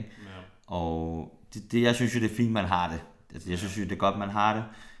skala, ikke? Ja. Og jeg synes jo, det er fint, man har det. Jeg synes jo, det er godt, man har det,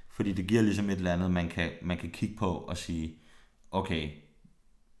 fordi det giver ligesom et eller andet, man kan kigge på og sige, okay,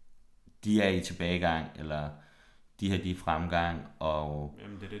 de er i tilbagegang, eller de har de fremgang, og...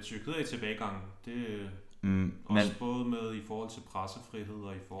 Jamen det er det, Tyrkiet er i tilbagegang. Det er også både med i forhold til pressefrihed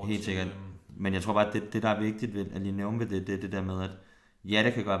og i forhold helt til... Helt sikkert. Men jeg tror bare, at det der er vigtigt ved, at lige nævne ved det der med, at ja,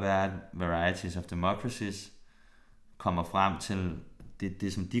 det kan godt være, at Varieties of Democracies kommer frem til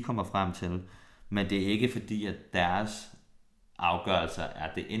det, som de kommer frem til, men det er ikke fordi, at deres afgørelser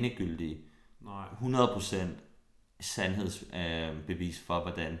er det endegyldige 100% sandhedsbevis for,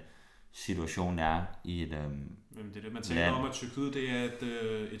 hvordan situationen er i et men det er det, man taler om, at Tyrkiet det er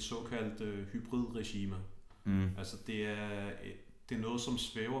et såkaldt hybridregime. Altså det er noget, som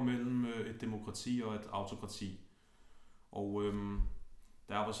svæver mellem et demokrati og et autokrati. Og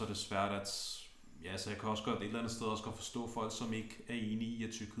derfor så er det svært at... Ja, så jeg kan også godt et eller andet sted også godt forstå folk, som ikke er enige i,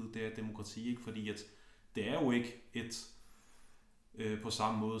 at Tyrkiet det er et demokrati, ikke? Fordi at det er jo ikke et på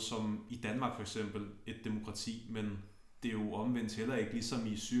samme måde som i Danmark for eksempel et demokrati, men det er jo omvendt heller ikke ligesom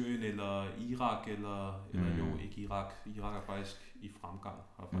i Syrien eller Irak eller jo ikke Irak. Irak er faktisk i fremgang,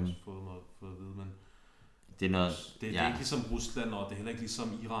 har jeg faktisk fået at vide, men det er noget, det er ikke ligesom Rusland, og det er heller ikke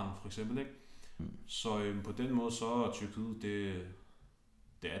ligesom Iran for eksempel, ikke? Så på den måde så er Tyrkiet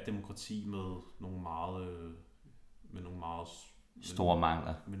det er et demokrati med nogle meget store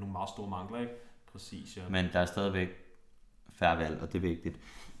mangler. Med nogle meget store mangler, ikke? Præcis, ja. Men der er stadigvæk færre valg, og det er vigtigt.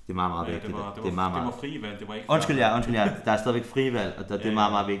 Det er meget, meget vigtigt. Det var frie valg, det var ikke Undskyld jer. Der er stadigvæk frie valg, og det er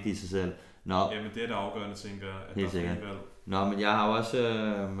meget, meget vigtigt i sig selv. Jamen det er det afgørende, tænker jeg, at helt der er frie valg. Men jeg har også,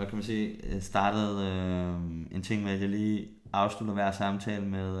 hvad kan man sige, startet en ting med, at jeg lige afslutter hver samtale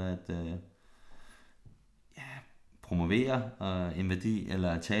med at promovere en værdi,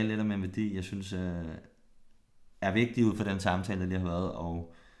 eller tale lidt om en værdi, jeg synes er vigtig ud for den samtale, der lige har været.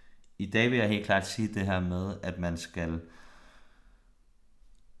 Og i dag vil jeg helt klart sige det her med, at man skal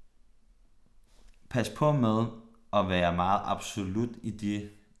passe på med at være meget absolut i de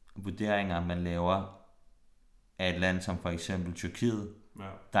vurderinger, man laver af et land som for eksempel Tyrkiet,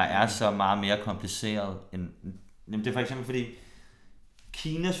 der er så meget mere kompliceret end... Det er for eksempel fordi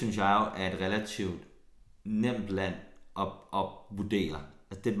Kina, synes jeg jo, er et relativt nemt land at vurdere.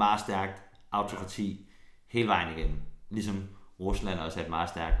 Altså det er et meget stærkt autokrati hele vejen igennem. Ligesom Rusland også er et meget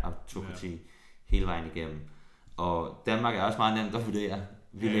stærkt autokrati hele vejen igennem. Og Danmark er også meget nemt at vurdere.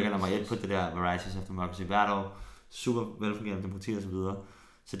 Vi ligger nummer 1 på det der Varieties of Democracy hvert år. Super velfungerende demokrati og så videre.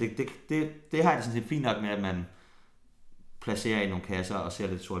 Så det har jeg det sådan set fint nok med, at man placerer i nogle kasser og ser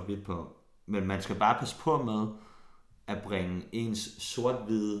lidt sort-hvidt på. Men man skal bare passe på med at bringe ens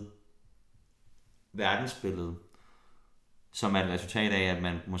sort-hvide verdensbillede, som er et resultat af, at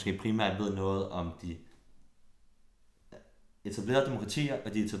man måske primært ved noget om de etablerede demokratier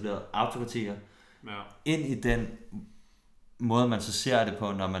og de etablerede autokratier, ind i den måde, man så ser det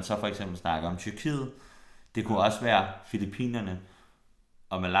på, når man så for eksempel snakker om Tyrkiet. Det kunne også være Filippinerne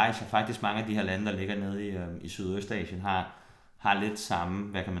og Malaysia. Faktisk mange af de her lande, der ligger nede i Sydøstasien, har lidt samme,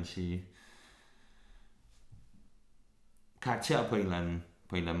 hvad kan man sige, karakter på en eller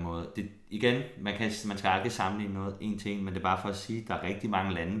anden måde. Det, igen, man skal aldrig sammenligne noget en til en, men det er bare for at sige, at der er rigtig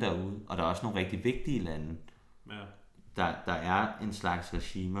mange lande derude, og der er også nogle rigtig vigtige lande. Der er en slags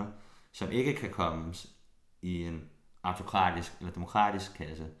regimer, som ikke kan komme i en autokratisk eller demokratisk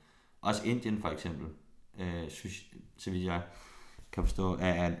kasse. Også Indien for eksempel, synes, så vidt jeg kan forstå,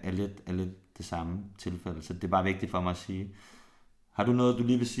 er lidt det samme tilfælde. Så det er bare vigtigt for mig at sige. Har du noget, du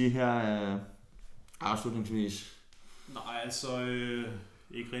lige vil sige her afslutningsvis? Nej, altså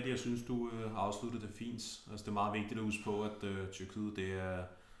ikke rigtigt. Jeg synes, du har afsluttet det fint. Altså, det er meget vigtigt at huske på, at Tyrkiet, det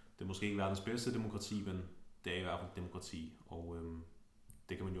er måske ikke verdens bedste demokrati, men det er i hvert fald demokrati. Og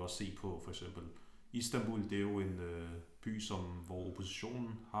det kan man jo også se på, for eksempel Istanbul. Det er jo en by, hvor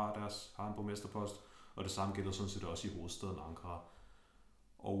oppositionen har en borgmesterpost, og det samme gælder sådan set også i hovedstaden Ankara.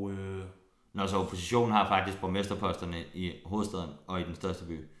 Og så oppositionen har faktisk borgmesterposterne i hovedstaden og i den største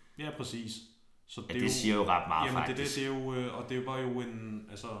by. Ja, præcis. Så det siger jo ret meget, faktisk. Det er jo, og det var jo en,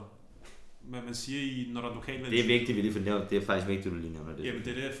 altså, man siger når der er lokalvalg. Det er vigtigt, vi lige får nævnt. Det er faktisk vigtigt, at du lige nævner det. Jamen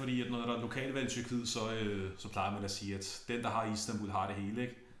det er det, fordi at når der er lokalvalg i Tyrkiet, så plejer man at sige, at den, der har Istanbul, har det hele,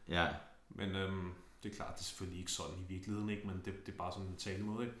 ikke? Ja. Men det er klart, det er selvfølgelig ikke sådan i virkeligheden, ikke? Men det er bare sådan en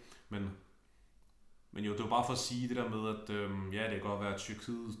talemåde, ikke? Men jo, det var bare for at sige det der med, at det kan godt være, at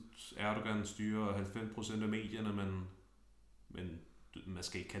Tyrkiet, Erdogan styrer 90% af medierne, men man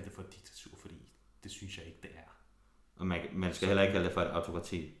skal ikke kalde det for et diktatur, fordi det synes jeg ikke, det er. Og man skal heller ikke kalde det for et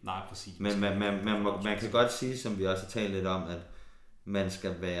autokrati. Nej, præcis. Men man kan godt sige, som vi også har talt lidt om, at man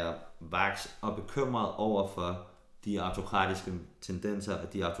skal være vaks og bekymret over for de autokratiske tendenser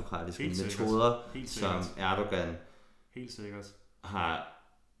og de autokratiske metoder, som Erdogan helt sikkert har,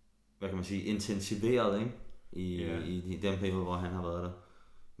 hvad kan man sige, intensiveret, ikke? I den periode, hvor han har været der.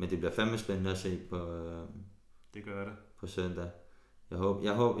 Men det bliver fandme spændende at se på, det gør det. På søndag.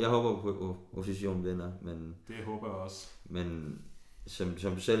 Jeg håber på oppositionen vinder, men det håber jeg også. Men som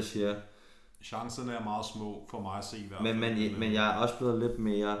du selv siger, chancerne er meget små for mig at se i hvert fald. Men jeg er også blevet lidt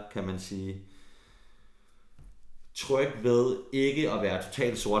mere, kan man sige, tryg ved ikke at være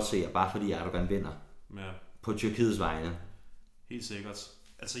totalt sortseer, bare fordi Erdogan vinder. Ja. På Tyrkiets vegne. Helt sikkert.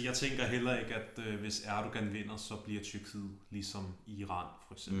 Altså jeg tænker heller ikke, at hvis Erdogan vinder, så bliver Tyrkiet ligesom Iran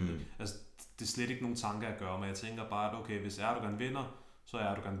for eksempel. Altså det er slet ikke nogen tanker at gøre, men jeg tænker bare, at okay, hvis Erdogan vinder, så er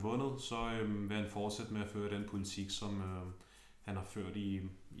Erdogan vundet, så vil han fortsætte med at føre den politik, som han har ført i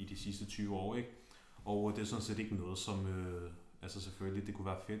de sidste 20 år, ikke? Og det er sådan set ikke noget, som, altså selvfølgelig, det kunne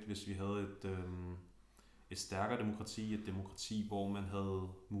være fedt, hvis vi havde et stærkere demokrati, et demokrati, hvor man havde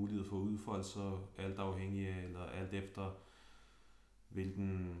mulighed for at udfolde sig alt afhængig af, eller alt efter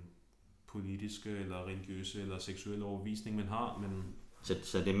hvilken politiske, eller religiøse, eller seksuelle overbevisning man har, men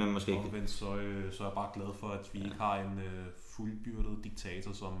så det man måske ikke... Omvendt, så er jeg bare glad for, at vi ikke har en fuldbyrdet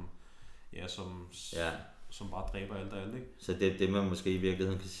diktator, som bare dræber alt og alt, ikke? Så det man måske i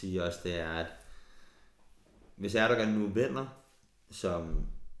virkeligheden kan sige også, det er, at hvis Erdogan nu vinder, som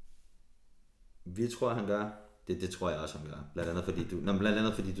vi tror, han gør, det tror jeg også, han gør. Blandt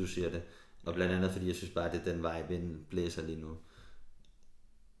andet fordi du siger det, Og blandt andet fordi jeg synes bare, at det er den vej, vinden blæser lige nu.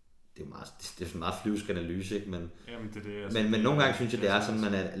 Det er sådan en meget flyvsk analyse, ikke? Men, jamen, det altså, men nogle gange synes jeg, det er sådan,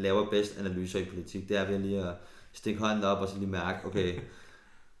 man laver bedst analyser i politik. Det er ved lige at stikke hånden op og så lige mærke, okay,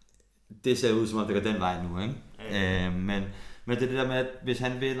 det ser ud som om det går den vej nu, ikke? Ja. Men det er det der med, at hvis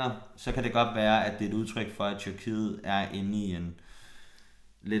han vinder, så kan det godt være, at det er et udtryk for, at Tyrkiet er inde i en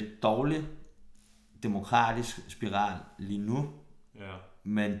lidt dårlig demokratisk spiral lige nu. Ja.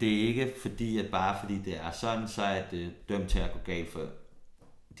 Men det er ikke fordi, at bare fordi det er sådan, så er det dømt til at gå galt for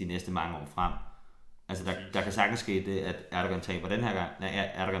de næste mange år frem. Altså der kan sagtens ske det, at Erdogan taber den her gang,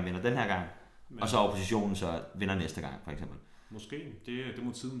 Erdogan vinder den her gang, og så oppositionen så vinder næste gang, for eksempel. Måske, det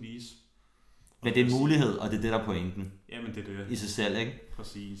må tiden vise. Men det er en mulighed, og det er det, der er pointen. Jamen det er det. I sig selv, ikke?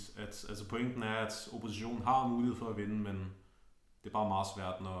 Præcis. Altså pointen er, at oppositionen har mulighed for at vinde, men det er bare meget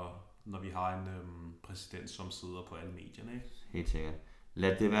svært, når vi har en præsident, som sidder på alle medierne, ikke? Helt sikkert.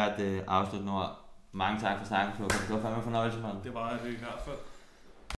 Lad det være det afsluttende ord. Mange tak for snakken, Furkan. Det var fandme en fornøjelse, mand. Det var det i hvert fald.